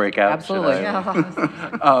dialogue break out? Absolutely.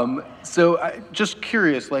 So just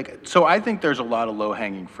curious, so I think there's a lot of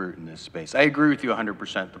low-hanging fruit in this space. I agree with you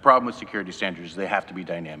 100%. The problem with security standards is they have to be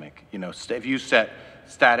dynamic. You know, if you set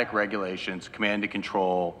static regulations, command and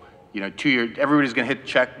control, you know, 2 years, everybody's going to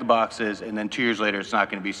check the boxes, and then 2 years later it's not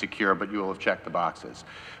going to be secure, but you will have checked the boxes.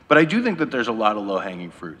 But I do think that there's a lot of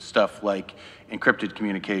low-hanging fruit, stuff like encrypted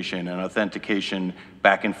communication and authentication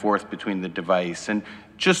back and forth between the device, and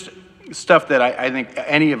just stuff that I think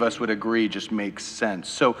any of us would agree just makes sense.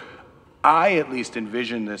 So I at least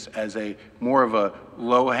envision this as more of a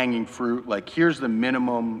low-hanging fruit, like here's the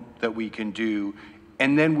minimum that we can do,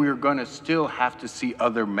 and then we're going to still have to see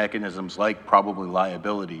other mechanisms like probably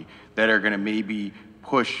liability that are going to maybe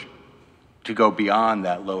push to go beyond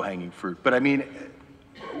that low-hanging fruit. But I mean,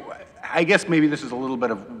 I guess maybe this is a little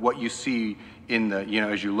bit of what you see in the, you know,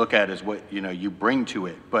 as you look at it, as what, you know, you bring to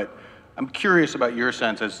it. But I'm curious about your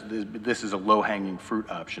sense as this is a low-hanging fruit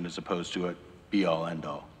option as opposed to a be-all,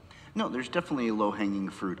 end-all. No, there's definitely a low-hanging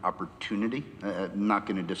fruit opportunity. I'm not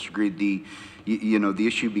going to disagree. You know, the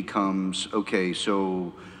issue becomes, okay,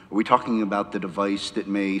 so are we talking about the device that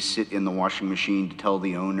may sit in the washing machine to tell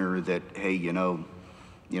the owner that, hey, you know,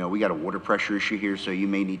 we got a water pressure issue here, so you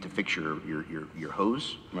may need to fix your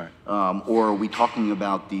hose? Right. Or are we talking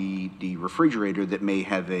about the refrigerator that may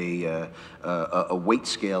have a weight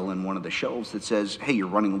scale in one of the shelves that says, hey, you're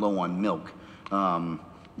running low on milk?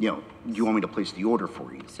 You know, do you want me to place the order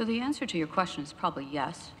for you? So the answer to your question is probably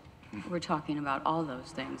yes. We're talking about all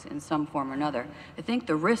those things in some form or another. I think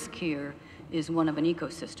the risk here is one of an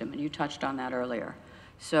ecosystem, and you touched on that earlier.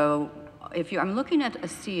 So I'm looking at a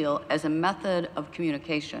seal as a method of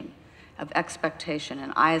communication, of expectation,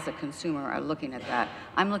 and I as a consumer are looking at that.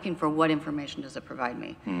 I'm looking for what information does it provide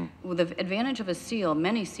me. Well, the advantage of a seal,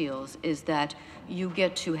 many seals, is that you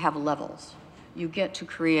get to have levels. You get to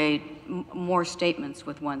create more statements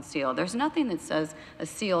with one seal. There's nothing that says a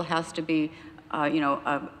seal has to be, you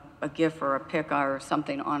know, a GIF or a pic or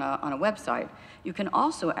something on a website. You can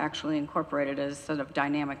also actually incorporate it as sort of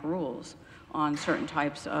dynamic rules on certain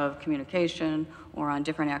types of communication or on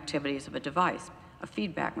different activities of a device, a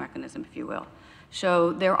feedback mechanism, if you will.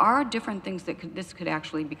 So there are different things that this could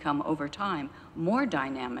actually become over time more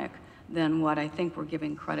dynamic than what I think we're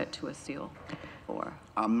giving credit to a seal for.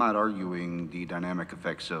 I'm not arguing the dynamic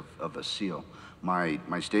effects of a seal.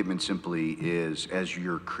 My statement simply is, as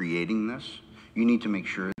you're creating this, you need to make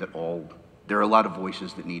sure that there are a lot of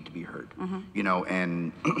voices that need to be heard. You know,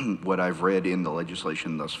 and what I've read in the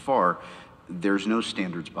legislation thus far, there's no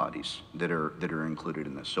standards bodies that are included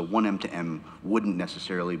in this. So 1M2M wouldn't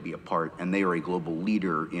necessarily be a part, and they are a global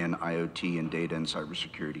leader in IoT and data and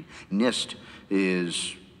cybersecurity. NIST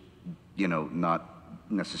is, you know, not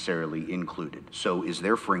necessarily included. So is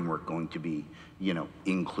their framework going to be, you know,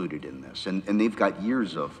 included in this? And they've got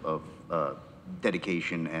years of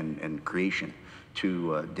dedication and creation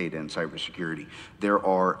to data and cybersecurity. There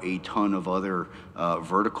are a ton of other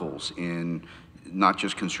verticals in not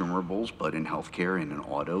just consumables, but in healthcare and in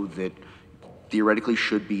auto that theoretically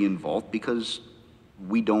should be involved because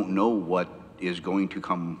we don't know what is going to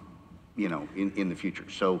come, in the future.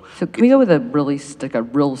 So can we go with a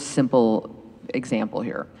real simple example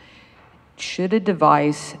here? Should a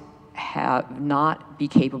device not be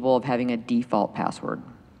capable of having a default password?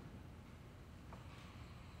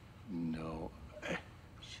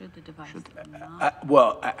 Should the device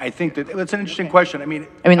Well, I think that's an interesting question. I mean,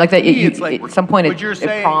 like that. to me, it's like, at some point, what you're it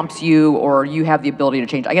saying- prompts you, or you have the ability to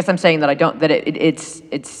change. I guess I'm saying that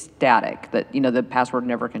it's static. That the password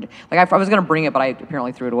never can. Like I was going to bring it, but I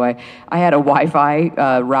apparently threw it away. I had a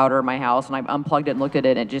Wi-Fi router in my house, and I unplugged it and looked at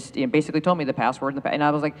it, and it just basically told me the password. And I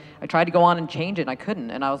was like, I tried to go on and change it, and I couldn't.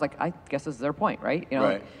 And I was like, I guess this is their point, right?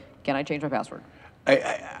 Right. Can I change my password?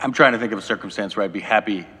 I'm trying to think of a circumstance where I'd be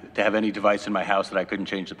happy to have any device in my house that I couldn't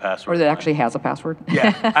change the password. Or that actually has a password?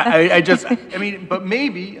 Yeah, I mean, but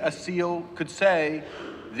maybe a seal could say,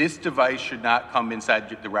 this device should not come inside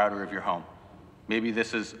the router of your home. Maybe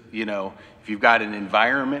this is, if you've got an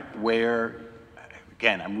environment where,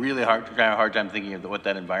 again, I'm really having a hard time thinking of what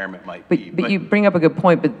that environment might be. But you bring up a good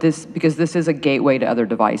point, because this is a gateway to other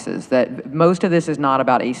devices, that most of this is not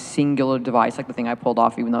about a singular device, like the thing I pulled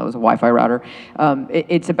off, even though it was a Wi-Fi router.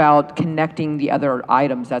 It's about connecting the other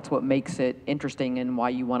items. That's what makes it interesting and why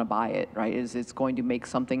you want to buy it, right? Is it's going to make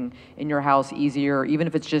something in your house easier, even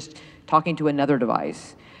if it's just talking to another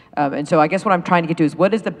device. And so I guess what I'm trying to get to is,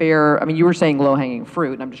 what is the you were saying low-hanging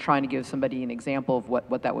fruit, and I'm just trying to give somebody an example of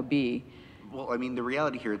what that would be. Well, I mean, the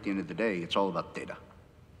reality here at the end of the day, it's all about data.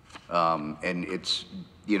 And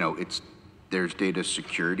there's data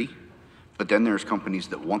security, but then there's companies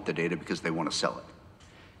that want the data because they want to sell it.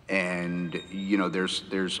 And,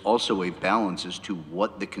 there's also a balance as to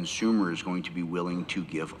what the consumer is going to be willing to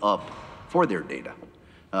give up for their data.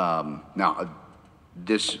 Now,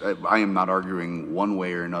 I am not arguing one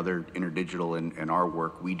way or another. InterDigital in our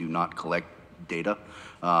work, we do not collect data,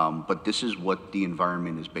 but this is what the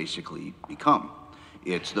environment has basically become.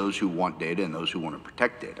 It's those who want data and those who want to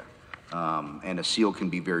protect data. And a seal can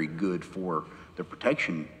be very good for the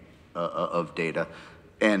protection of data.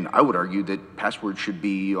 And I would argue that passwords should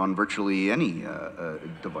be on virtually any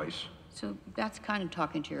device. So that's kind of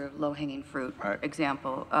talking to your low-hanging fruit Right.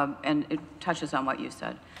 example, and it touches on what you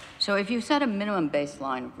said. So if you set a minimum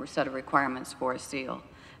baseline or set of requirements for a seal,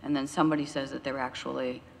 and then somebody says that they're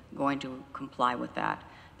actually going to comply with that,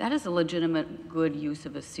 that is a legitimate good use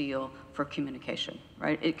of a seal for communication,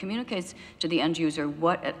 right? It communicates to the end user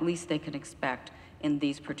what at least they can expect in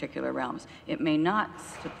these particular realms. It may not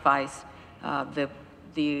suffice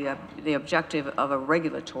the objective of a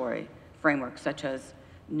regulatory framework such as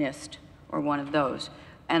NIST or one of those.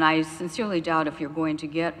 And I sincerely doubt if you're going to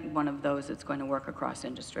get one of those that's going to work across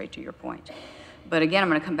industry, to your point. But again, I'm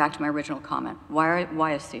going to come back to my original comment.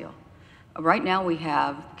 Why a seal? Right now we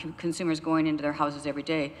have consumers going into their houses every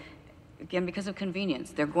day, again, because of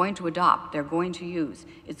convenience. They're going to adopt, they're going to use,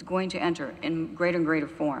 it's going to enter in greater and greater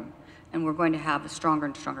form, and we're going to have a stronger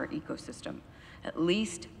and stronger ecosystem. At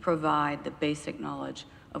least provide the basic knowledge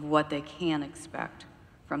of what they can expect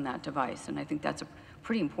from that device, and I think that's a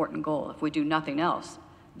pretty important goal. If we do nothing else,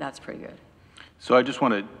 that's pretty good. So I just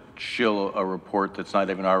want to shill a report that's not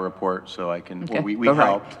even our report, so I can, Okay. we Go right.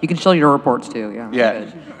 helped. You can shill your reports too, yeah.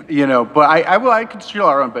 Yeah, but I could shill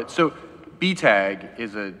our own, but so BTAG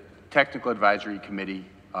is a technical advisory committee.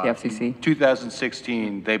 The FCC. In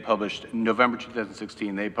 2016, November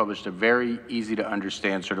 2016, they published a very easy to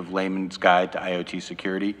understand sort of layman's guide to IoT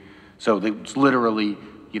security. So it's literally,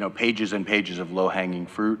 pages and pages of low-hanging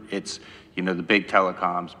fruit. It's, the big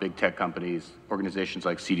telecoms, big tech companies, organizations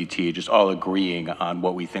like CDT, just all agreeing on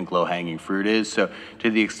what we think low-hanging fruit is. So to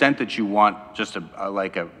the extent that you want just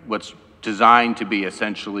what's designed to be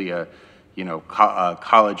essentially a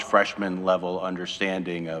college freshman level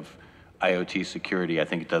understanding of IoT security, I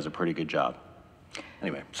think it does a pretty good job.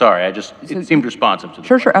 Anyway, sorry, it seemed responsive to the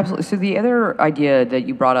Sure, absolutely. So the other idea that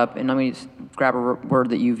you brought up, and let me just grab a word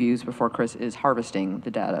that you've used before, Chris, is harvesting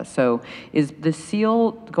the data. So is the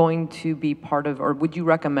seal going to be part of, or would you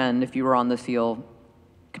recommend, if you were on the seal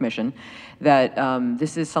commission, that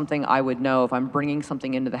this is something I would know if I'm bringing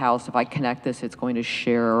something into the house, if I connect this, it's going to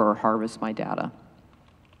share or harvest my data?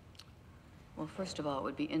 Well, first of all, it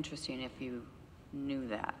would be interesting if you knew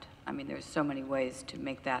that. I mean, there's so many ways to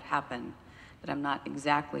make that happen that I'm not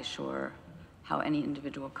exactly sure how any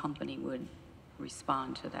individual company would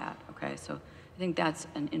respond to that, okay? So I think that's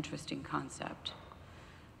an interesting concept.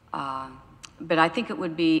 But I think it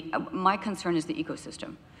would be, my concern is the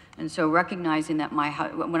ecosystem. And so recognizing that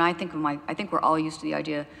when I think of I think we're all used to the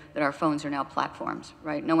idea that our phones are now platforms,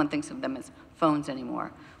 right? No one thinks of them as phones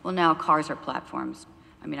anymore. Well, now cars are platforms.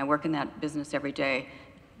 I mean, I work in that business every day.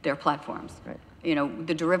 They're platforms. Right. You know,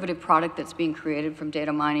 the derivative product that's being created from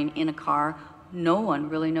data mining in a car, no one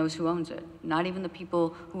really knows who owns it, not even the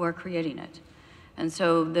people who are creating it. And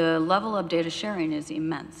so the level of data sharing is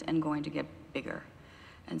immense and going to get bigger.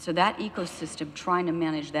 And so that ecosystem, trying to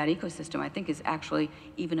manage that ecosystem, I think is actually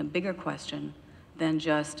even a bigger question than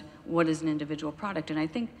just what is an individual product. And I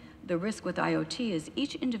think the risk with IoT is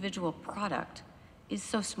each individual product is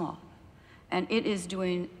so small. And it is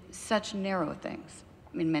doing such narrow things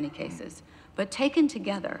in many cases. But taken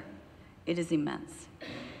together, it is immense.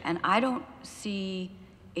 And I don't see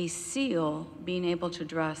a seal being able to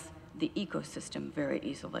address the ecosystem very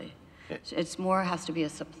easily. It's more has to be a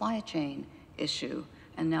supply chain issue,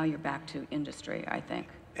 and now you're back to industry, I think.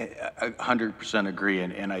 I 100% agree,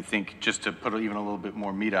 and I think just to put even a little bit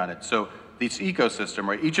more meat on it, so this ecosystem,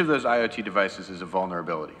 right, each of those IoT devices is a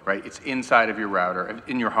vulnerability, right? It's inside of your router,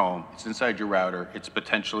 in your home, it's inside your router, it's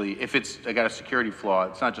potentially, if it's got a security flaw,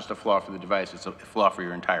 it's not just a flaw for the device, it's a flaw for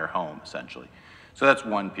your entire home, essentially. So that's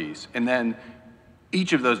one piece. And then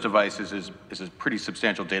each of those devices is a pretty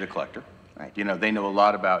substantial data collector. Right. You know, they know a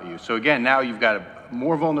lot about you. So again, now you've got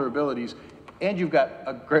more vulnerabilities, and you've got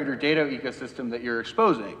a greater data ecosystem that you're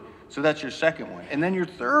exposing. So that's your second one. And then your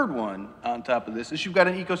third one on top of this is you've got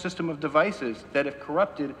an ecosystem of devices that, if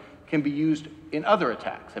corrupted, can be used in other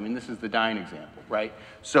attacks. I mean, this is the Dyn example, right?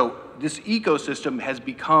 So this ecosystem has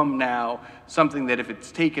become now something that, if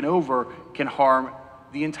it's taken over, can harm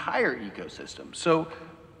the entire ecosystem. So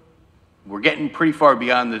we're getting pretty far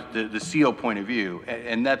beyond the seal point of view,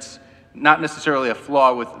 and that's not necessarily a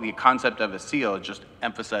flaw with the concept of a seal. It just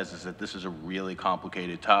emphasizes that this is a really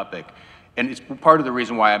complicated topic. And it's part of the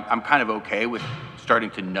reason why I'm kind of okay with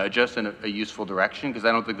starting to nudge us in a useful direction, because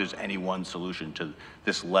I don't think there's any one solution to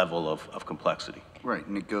this level of complexity. Right,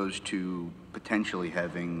 and it goes to potentially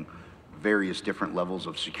having various different levels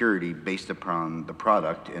of security based upon the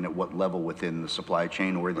product and at what level within the supply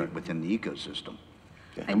chain or within the ecosystem.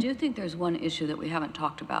 Yeah. I do think there's one issue that we haven't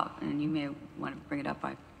talked about, and you may want to bring it up.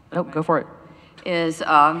 Oh, go for it. Is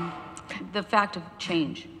the fact of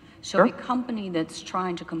change. So Sure. a company that's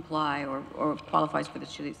trying to comply or qualifies for the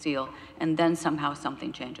seal, and then somehow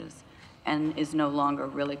something changes and is no longer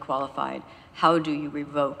really qualified, how do you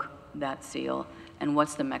revoke that seal, and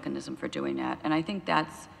what's the mechanism for doing that? And I think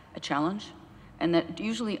that's a challenge, and that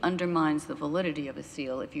usually undermines the validity of a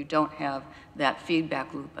seal if you don't have that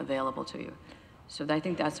feedback loop available to you. So I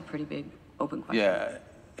think that's a pretty big open question. Yeah,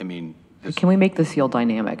 I mean, Can we make the seal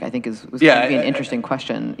dynamic? I think was Yeah, going to be an interesting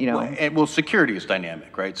question, you know. Well, security is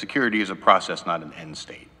dynamic, right? Security is a process, not an end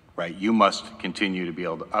state, right? You must continue to be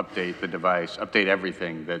able to update the device, update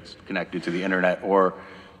everything that's connected to the internet, or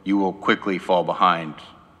you will quickly fall behind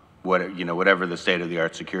whatever the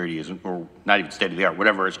state-of-the-art security is, or not even state-of-the-art,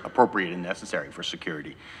 whatever is appropriate and necessary for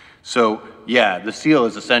security. So, yeah, the seal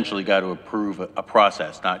has essentially got to approve a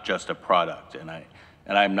process, not just a product.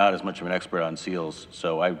 And I'm not as much of an expert on seals,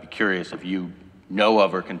 so I'd be curious if you know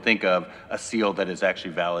of or can think of a seal that is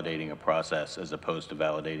actually validating a process as opposed to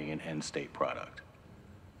validating an end state product.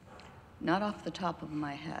 Not off the top of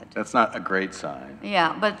my head. That's not a great sign.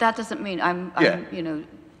 Yeah, but that doesn't mean I'm in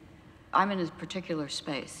a particular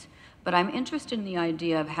space. But I'm interested in the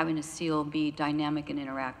idea of having a seal be dynamic and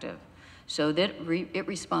interactive, so that it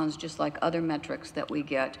responds just like other metrics that we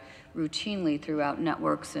get routinely throughout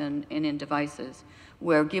networks and in devices,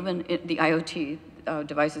 where given the IoT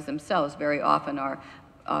devices themselves very often are,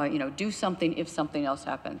 do something if something else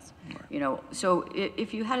happens. Right. So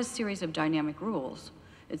if you had a series of dynamic rules,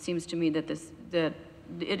 it seems to me that that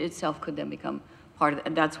it itself could then become part of it.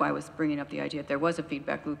 And that's why I was bringing up the idea that there was a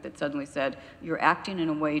feedback loop that suddenly said, you're acting in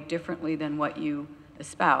a way differently than what you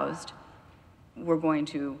espoused. We're going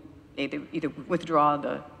to either withdraw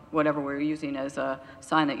whatever we're using as a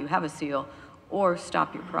sign that you have a seal, or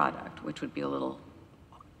stop your product, which would be a little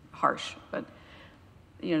harsh, but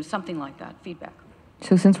something like that, feedback.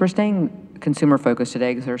 So since we're staying consumer focused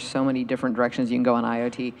today, because there's so many different directions you can go on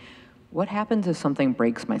IoT, what happens if something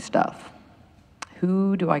breaks my stuff?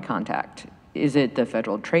 Who do I contact? Is it the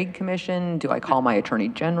Federal Trade Commission? Do I call my Attorney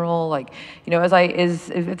General?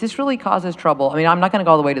 If this really causes trouble, I mean, I'm not going to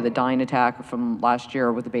go all the way to the Dyn attack from last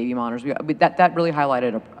year with the baby monitors. That really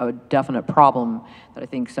highlighted a definite problem that I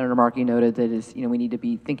think Senator Markey noted, that is, we need to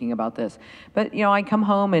be thinking about this. But, I come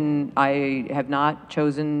home and I have not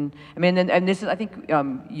chosen, and this is, I think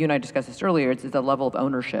you and I discussed this earlier, it's the level of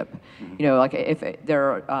ownership. If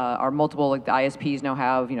there are multiple, the ISPs now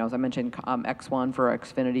have, as I mentioned, X1 for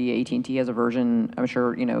Xfinity, AT&T has a version. I'm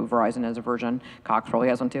sure, Verizon has a version. Cox probably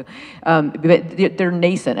has one too. But they're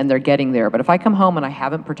nascent and they're getting there. But if I come home and I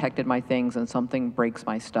haven't protected my things and something breaks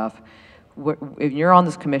my stuff, if you're on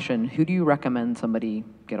this commission, who do you recommend somebody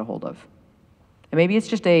get a hold of? And maybe it's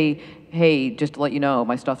just hey, just to let you know,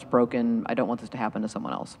 my stuff's broken. I don't want this to happen to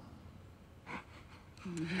someone else.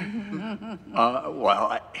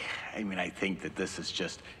 Well, I think that this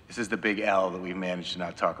is the big L that we've managed to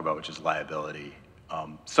not talk about, which is liability.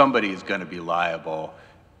 Somebody is going to be liable,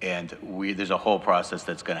 and there's a whole process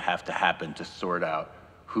that's going to have to happen to sort out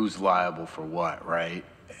who's liable for what, right?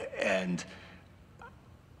 And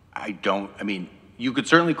you could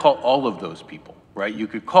certainly call all of those people, right? You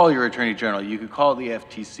could call your Attorney General, you could call the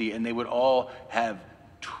FTC, and they would all have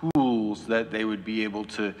tools that they would be able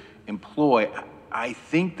to employ. I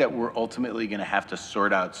think that we're ultimately going to have to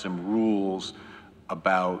sort out some rules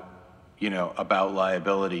about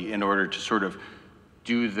liability in order to sort of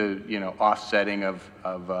do the, offsetting of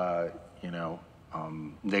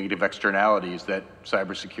negative externalities that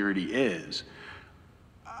cybersecurity is.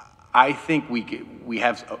 I think we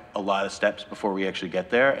have a lot of steps before we actually get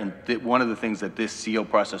there, and one of the things that this SEAL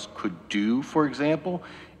process could do, for example,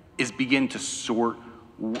 is begin to sort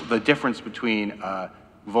the difference between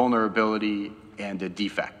vulnerability and a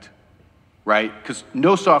defect, right? Because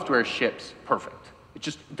no software ships perfect. It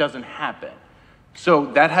just doesn't happen. So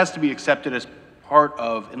that has to be accepted as part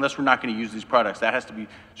of, unless we're not going to use these products, that has to be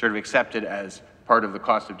sort of accepted as part of the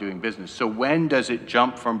cost of doing business. So when does it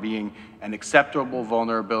jump from being an acceptable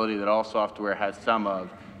vulnerability that all software has some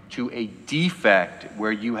of to a defect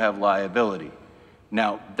where you have liability?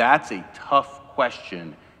 Now, that's a tough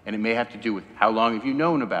question, and it may have to do with how long have you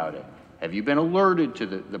known about it? Have you been alerted to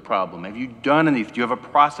the problem? Have you done anything? Do you have a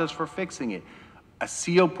process for fixing it? A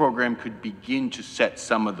SEAL program could begin to set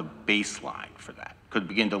some of the baseline for that, could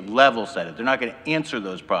begin to level set it. They're not going to answer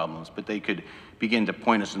those problems, but they could begin to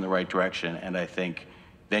point us in the right direction, and I think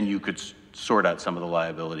then you could sort out some of the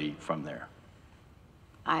liability from there.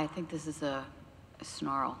 I think this is a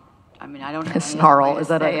snarl. I mean, I don't have A snarl, is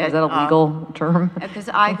that a legal term? Because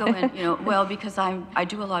I go in, because I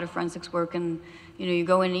do a lot of forensics work, and you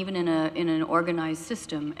go in even in an organized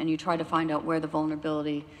system, and you try to find out where the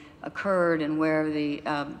vulnerability occurred and where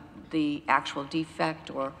the actual defect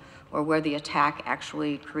or where the attack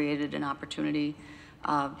actually created an opportunity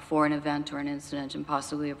for an event or an incident and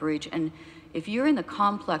possibly a breach. And if you're in the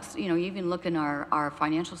complex, you even look in our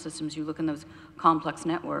financial systems, you look in those complex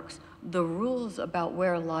networks, the rules about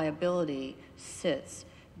where liability sits,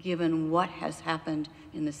 given what has happened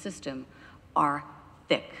in the system, are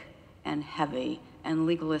thick and heavy and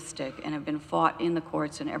legalistic and have been fought in the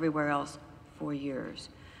courts and everywhere else for years.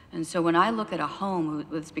 And so when I look at a home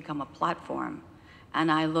that's become a platform,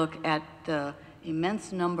 and I look at the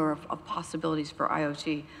immense number of possibilities for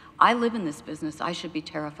IoT, I live in this business, I should be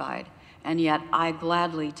terrified, and yet I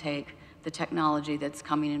gladly take the technology that's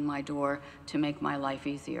coming in my door to make my life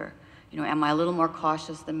easier. Am I a little more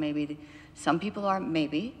cautious than maybe some people are?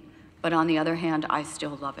 Maybe, but on the other hand, I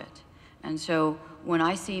still love it. And so when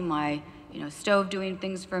I see my stove doing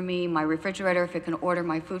things for me, my refrigerator, if it can order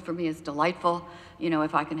my food for me, is delightful.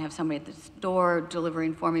 If I can have somebody at the store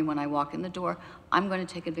delivering for me when I walk in the door, I'm going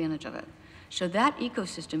to take advantage of it. So that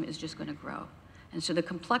ecosystem is just going to grow. And so the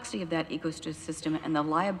complexity of that ecosystem and the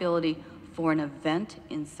liability for an event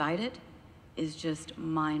inside it is just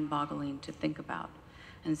mind-boggling to think about.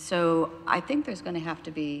 And so I think there's going to have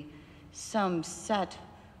to be some set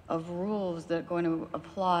of rules that are going to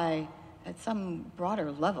apply at some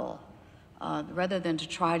broader level, rather than to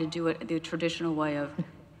try to do it the traditional way of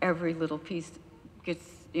every little piece gets,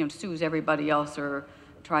 sues everybody else or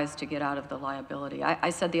tries to get out of the liability.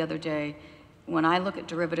 I said the other day, when I look at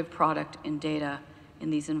derivative product in data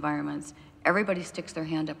in these environments, everybody sticks their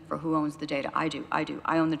hand up for who owns the data. I do.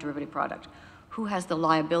 I own the derivative product. Who has the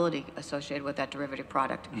liability associated with that derivative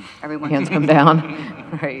product? Everyone. Hands come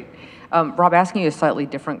down. Right. Rob, asking you a slightly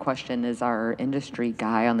different question as our industry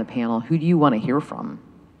guy on the panel. Who do you want to hear from?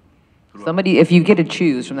 Somebody, if you get to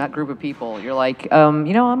choose from that group of people, you're like, I'm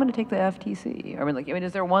going to take the FTC.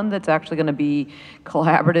 Is there one that's actually going to be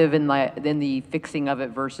collaborative in the fixing of it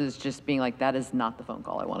versus just being like, that is not the phone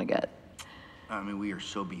call I want to get? We are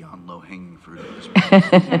so beyond low-hanging fruit at this point.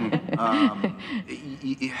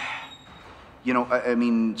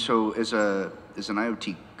 So as an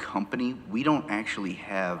IoT company, we don't actually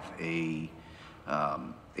have a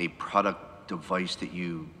product device that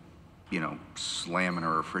you slam in a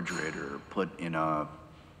refrigerator or put in a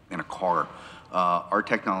in a car. Our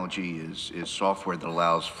technology is software that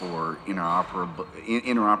allows for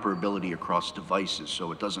interoperability across devices,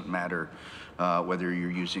 so it doesn't matter whether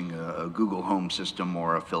you're using a Google Home system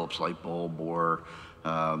or a Philips light bulb or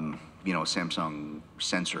a Samsung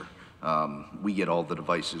sensor. We get all the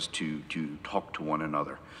devices to talk to one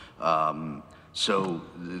another. So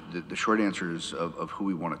the short answer is of who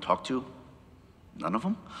we want to talk to, none of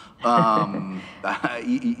them.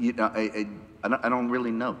 I don't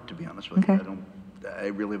really know, to be honest with you. I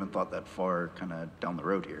really haven't thought that far kind of down the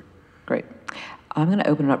road here. Great. I'm going to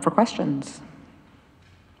open it up for questions.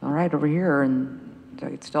 All right, over here, and do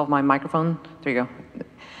I still have my microphone? There you go.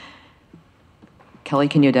 Kelly,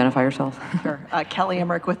 can you identify yourself? Sure. Kelly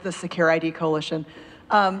Emmerich with the Secure ID Coalition.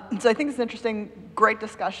 So I think it's an interesting, great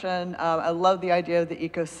discussion. I love the idea of the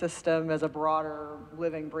ecosystem as a broader,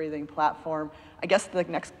 living, breathing platform. I guess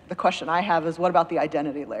the question I have is, what about the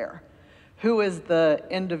identity layer? Who is the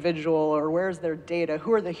individual, or where's their data?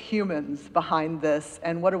 Who are the humans behind this,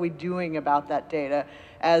 and what are we doing about that data?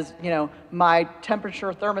 As my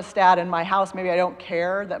temperature thermostat in my house, maybe I don't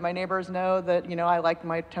care that my neighbors know that I like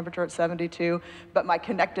my temperature at 72, but my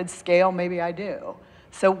connected scale, maybe I do.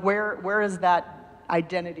 So where is that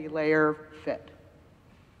identity layer fit?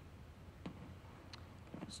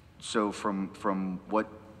 So from what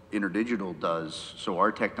InterDigital does, so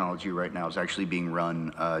our technology right now is actually being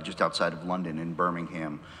run just outside of London in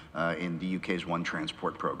Birmingham in the UK's One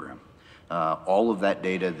Transport program. All of that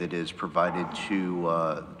data that is provided to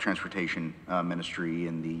the Transportation Ministry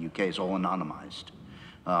in the UK is all anonymized.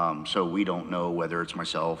 So we don't know whether it's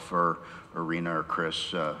myself or Rena or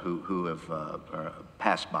Chris who have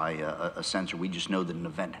passed by a sensor. We just know that an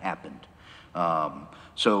event happened.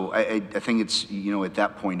 So I think it's, at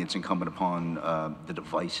that point, it's incumbent upon the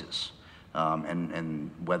devices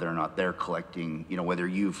and whether or not they're collecting, whether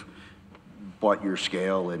you've bought your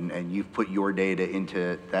scale and you've put your data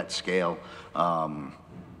into that scale,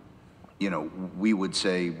 we would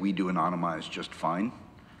say we do anonymize just fine,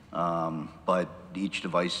 but each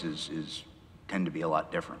device tend to be a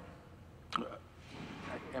lot different.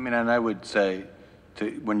 I mean, and I would say,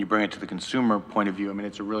 when you bring it to the consumer point of view, I mean,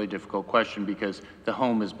 it's a really difficult question because the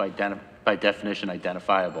home is by definition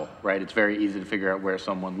identifiable, right? It's very easy to figure out where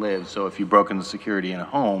someone lives. So if you've broken the security in a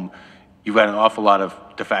home, you've got an awful lot of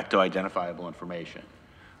de facto identifiable information.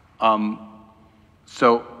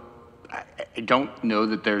 So I don't know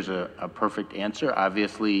that there's a perfect answer.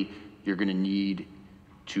 Obviously, you're going to need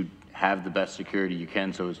to have the best security you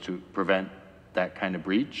can so as to prevent that kind of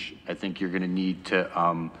breach. I think you're going to need to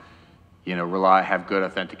have good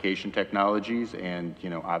authentication technologies, and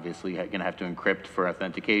obviously you're going to have to encrypt for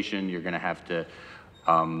authentication. You're going to have to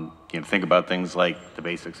think about things like the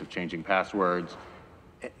basics of changing passwords,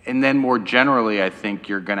 and then more generally, I think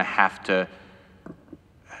you're going to have to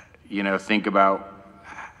think about.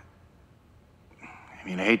 I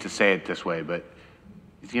mean, I hate to say it this way, but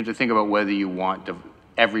you have to think about whether you want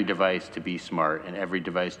every device to be smart and every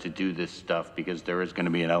device to do this stuff, because there is going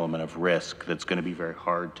to be an element of risk that's going to be very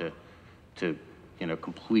hard to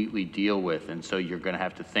completely deal with. And so you're going to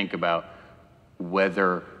have to think about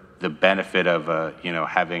whether the benefit of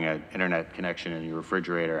having an internet connection in your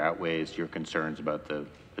refrigerator outweighs your concerns about the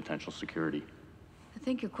potential security. I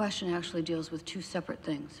think your question actually deals with two separate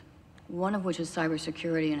things. One of which is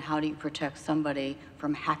cybersecurity and how do you protect somebody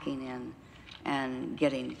from hacking in and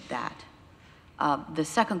getting that. The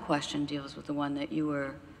second question deals with the one that you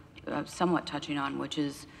were somewhat touching on, which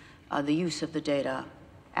is the use of the data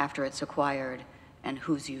after it's acquired and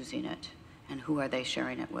who's using it and who are they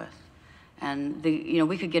sharing it with. And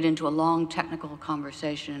we could get into a long technical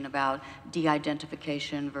conversation about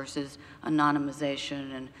de-identification versus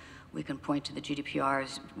anonymization, and we can point to the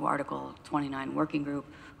GDPR's Article 29 working group,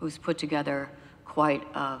 who's put together quite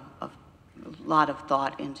a lot of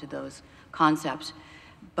thought into those concepts.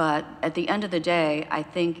 But at the end of the day, I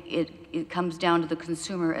think it comes down to the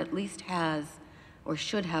consumer at least has or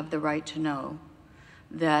should have the right to know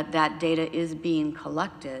that that data is being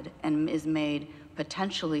collected and is made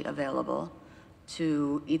potentially available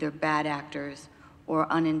to either bad actors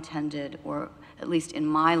or unintended, or at least in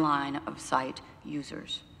my line of sight,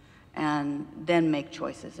 users, and then make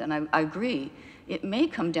choices. And I agree, it may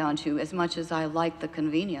come down to, as much as I like the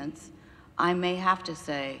convenience, I may have to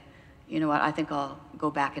say, you know what, I think I'll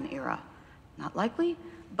go back an era. Not likely,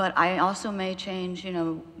 but I also may change,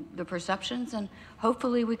 the perceptions, and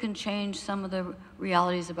hopefully we can change some of the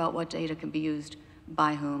realities about what data can be used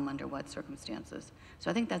by whom, under what circumstances. So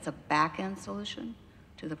I think that's a back-end solution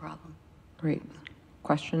to the problem. Great.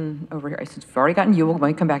 Question over here. Since we've already gotten you, we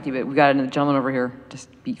might come back to you, but we got a gentleman over here.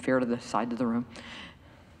 Just be fair to the side of the room.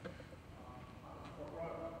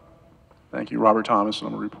 Thank you. Robert Thomas, and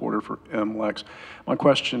I'm a reporter for MLEX. My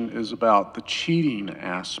question is about the cheating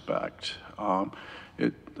aspect.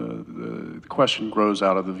 The question grows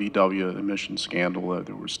out of the VW emission scandal.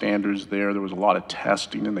 There were standards there. There was a lot of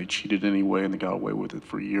testing, and they cheated anyway, and they got away with it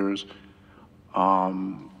for years.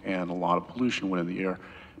 And a lot of pollution went in the air.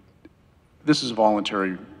 This is a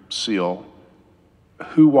voluntary seal.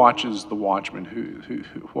 Who watches the watchman?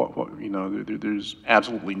 You know, there's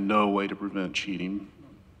absolutely no way to prevent cheating,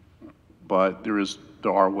 but there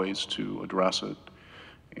are ways to address it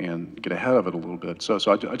and get ahead of it a little bit. So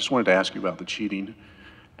I just wanted to ask you about the cheating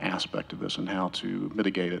aspect of this and how to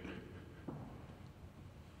mitigate it. I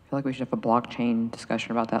feel like we should have a blockchain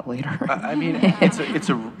discussion about that later. I mean, it's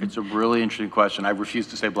a really interesting question. I refuse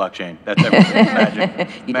to say blockchain. That's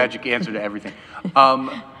everything. Magic answer to everything.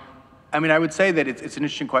 I mean, I would say that it's an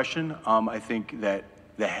interesting question. I think that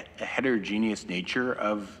the heterogeneous nature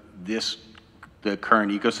of the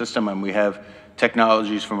current ecosystem, and we have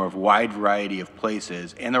technologies from a wide variety of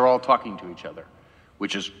places, and they're all talking to each other,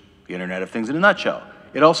 which is the Internet of Things in a nutshell.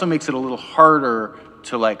 It also makes it a little harder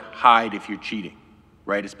to like hide if you're cheating,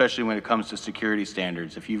 right? Especially when it comes to security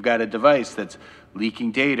standards. If you've got a device that's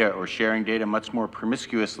leaking data or sharing data much more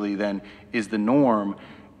promiscuously than is the norm,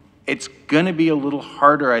 it's gonna be a little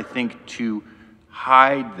harder, I think, to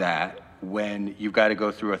hide that when you've got to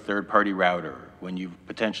go through a third-party router, when you've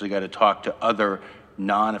potentially got to talk to other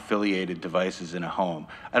non-affiliated devices in a home.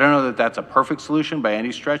 I don't know that that's a perfect solution by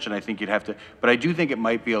any stretch, and I think you'd have to, but I do think it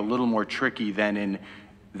might be a little more tricky than in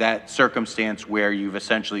that circumstance where you've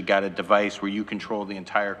essentially got a device where you control the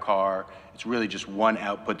entire car. It's really just one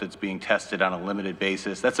output that's being tested on a limited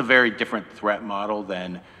basis. That's a very different threat model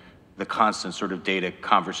than the constant sort of data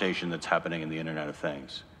conversation that's happening in the Internet of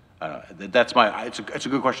Things. That's it's a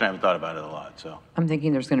good question. I haven't thought about it a lot, so. I'm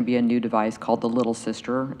thinking there's going to be a new device called the Little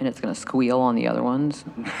Sister, and it's going to squeal on the other ones.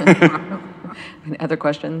 Other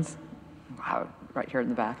questions? Wow, right here in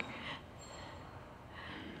the back.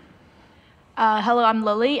 Hello, I'm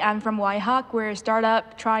Lily. I'm from Whitehawk. We're a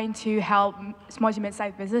startup trying to help small to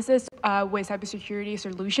mid-sized businesses with cybersecurity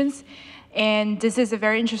solutions. And this is a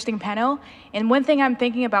very interesting panel. And one thing I'm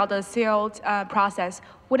thinking about the sales process,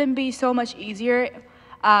 wouldn't it be so much easier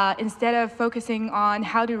instead of focusing on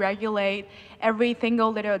how to regulate every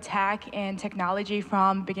single little attack and technology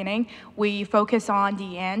from beginning, we focus on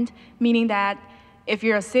the end, meaning that if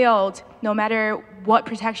you're assailed, no matter what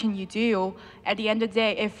protection you do, at the end of the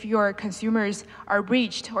day, if your consumers are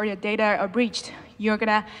breached or your data are breached, you're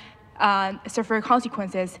gonna suffer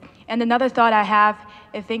consequences. And another thought I have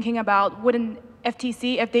is thinking about wouldn't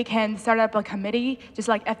FTC, if they can start up a committee, just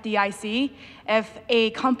like FDIC, if a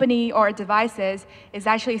company or devices is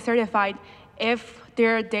actually certified, if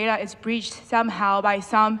their data is breached somehow by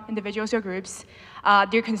some individuals or groups,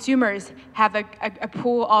 their consumers have a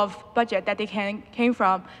pool of budget that they came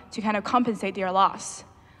from to kind of compensate their loss.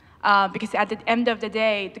 Because at the end of the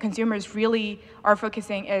day, the consumers really are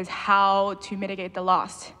focusing is how to mitigate the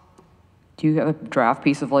loss. Do you have a draft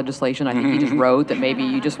piece of legislation I think you just wrote that maybe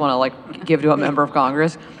you just want to like give to a member of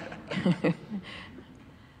Congress?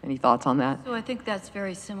 Any thoughts on that? So I think that's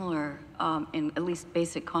very similar, in at least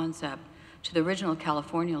basic concept, to the original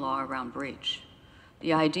California law around breach.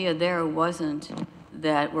 The idea there wasn't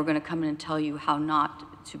that we're going to come in and tell you how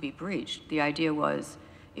not to be breached. The idea was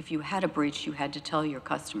if you had a breach, you had to tell your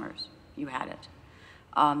customers you had it.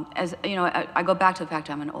 As you know, I go back to the fact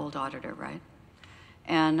I'm an old auditor, right?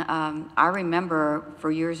 And I remember for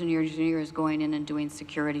years and years and years going in and doing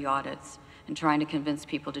security audits and trying to convince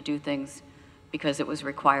people to do things because it was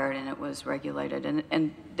required and it was regulated.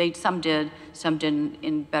 And some did, some didn't,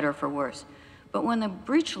 in better for worse. But when the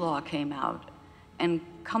breach law came out and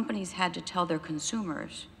companies had to tell their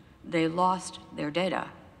consumers they lost their data,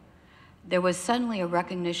 there was suddenly a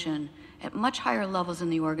recognition at much higher levels in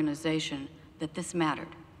the organization that this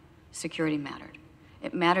mattered. Security mattered.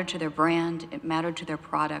 It mattered to their brand, it mattered to their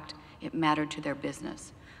product, it mattered to their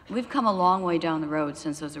business. We've come a long way down the road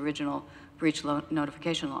since those original breach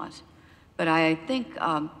notification laws. But I think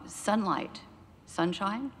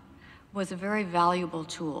sunshine, was a very valuable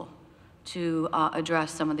tool to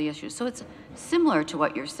address some of the issues. So it's similar to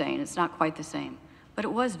what you're saying. It's not quite the same, but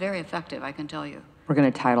it was very effective, I can tell you. We're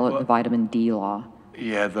going to title it the Vitamin D Law.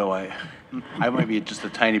 Yeah, though I might be just a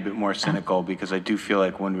tiny bit more cynical because I do feel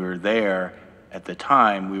like when we were there at the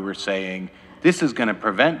time, we were saying, this is going to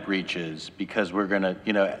prevent breaches because we're going to,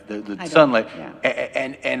 you know, the sunlight. Yeah.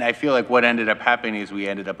 And I feel like what ended up happening is we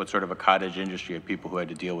ended up with sort of a cottage industry of people who had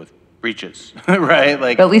to deal with breaches, right?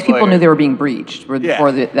 Like, but at least people knew they were being breached.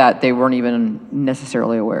 Before that, they weren't even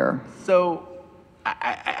necessarily aware. So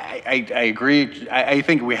I I agree. I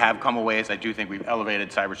think we have come a ways. I do think we've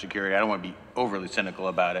elevated cybersecurity. I don't want to be overly cynical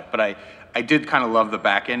about it, but I did kind of love the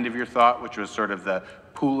back end of your thought, which was sort of the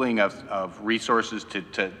pooling of resources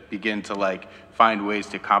to begin to like find ways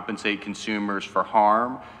to compensate consumers for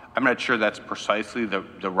harm. I'm not sure that's precisely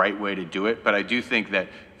the right way to do it, but I do think that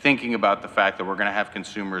thinking about the fact that we're going to have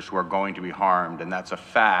consumers who are going to be harmed, and that's a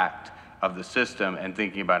fact of the system, and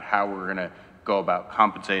thinking about how we're going to go about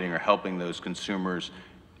compensating or helping those consumers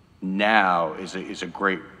now is a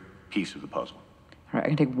great piece of the puzzle. All right, I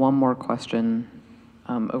can take one more question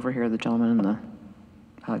over here, the gentleman in the,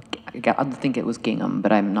 I think it was gingham,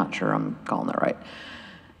 but I'm not sure I'm calling that right.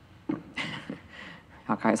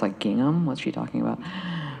 Hawkeye's like, gingham? What's she talking about?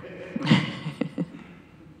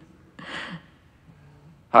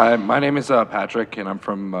 Hi, my name is Patrick, and I'm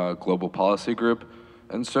from Global Policy Group.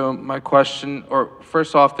 And so my question, or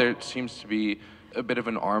first off, there seems to be a bit of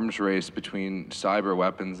an arms race between cyber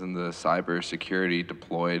weapons and the cyber security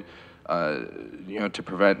deployed, to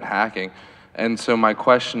prevent hacking. And so my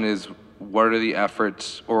question is, what are the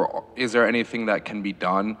efforts, or is there anything that can be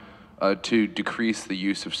done to decrease the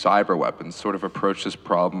use of cyber weapons, sort of approach this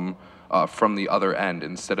problem from the other end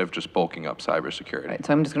instead of just bulking up cybersecurity? Right,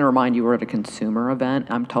 so I'm just going to remind you we're at a consumer event.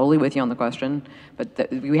 I'm totally with you on the question,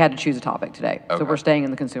 but we had to choose a topic today. Okay. So we're staying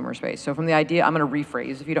in the consumer space. So from the idea, I'm going to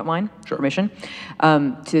rephrase, if you don't mind, sure. Permission,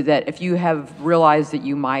 to that if you have realized that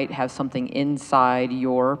you might have something inside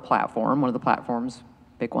your platform, one of the platforms,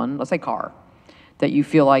 pick one, let's say car, that you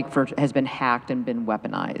feel like has been hacked and been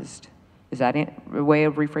weaponized. Is that a way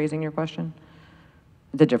of rephrasing your question?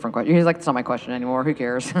 It's a different question. He's like, it's not my question anymore. Who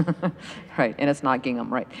cares? Right, and it's not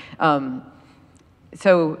gingham, right?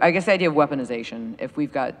 So I guess the idea of weaponization, if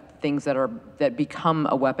we've got things that become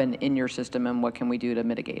a weapon in your system, and what can we do to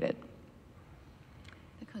mitigate it?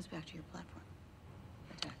 It goes back to your platform.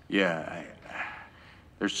 Yeah,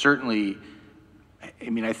 there's certainly, I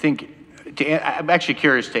mean, I think, I'm actually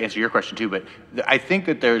curious to answer your question too, but I think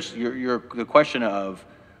that there's the question of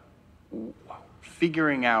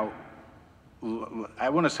figuring out, I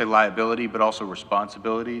want to say liability, but also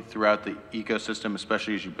responsibility throughout the ecosystem,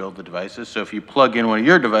 especially as you build the devices. So if you plug in one of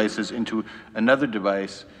your devices into another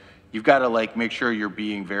device, you've got to like make sure you're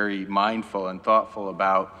being very mindful and thoughtful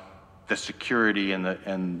about the security and the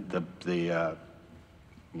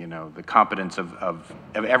competence of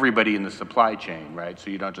everybody in the supply chain, right?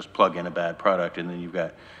 So you don't just plug in a bad product and then you've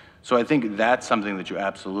got, so I think that's something that you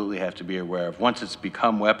absolutely have to be aware of. Once it's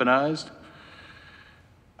become weaponized,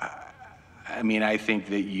 I mean, I think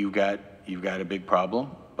that you've got a big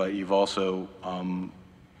problem, but you've also,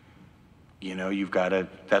 you've got to.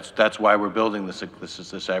 That's why we're building the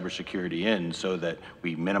cybersecurity in, so that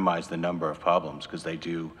we minimize the number of problems, because they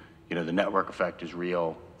do. The network effect is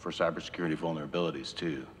real for cybersecurity vulnerabilities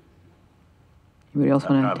too. Anybody else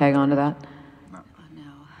want to tag on to that? No.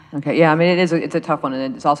 Okay. Yeah. I mean, it's a tough one,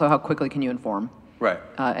 and it's also how quickly can you inform. Right.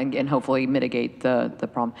 And hopefully mitigate the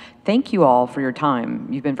problem. Thank you all for your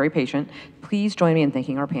time. You've been very patient. Please join me in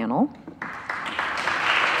thanking our panel.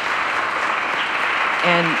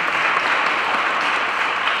 And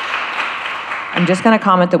I'm just going to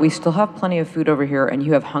comment that we still have plenty of food over here, and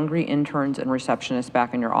you have hungry interns and receptionists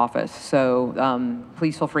back in your office. So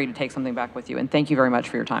please feel free to take something back with you. And thank you very much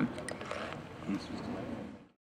for your time.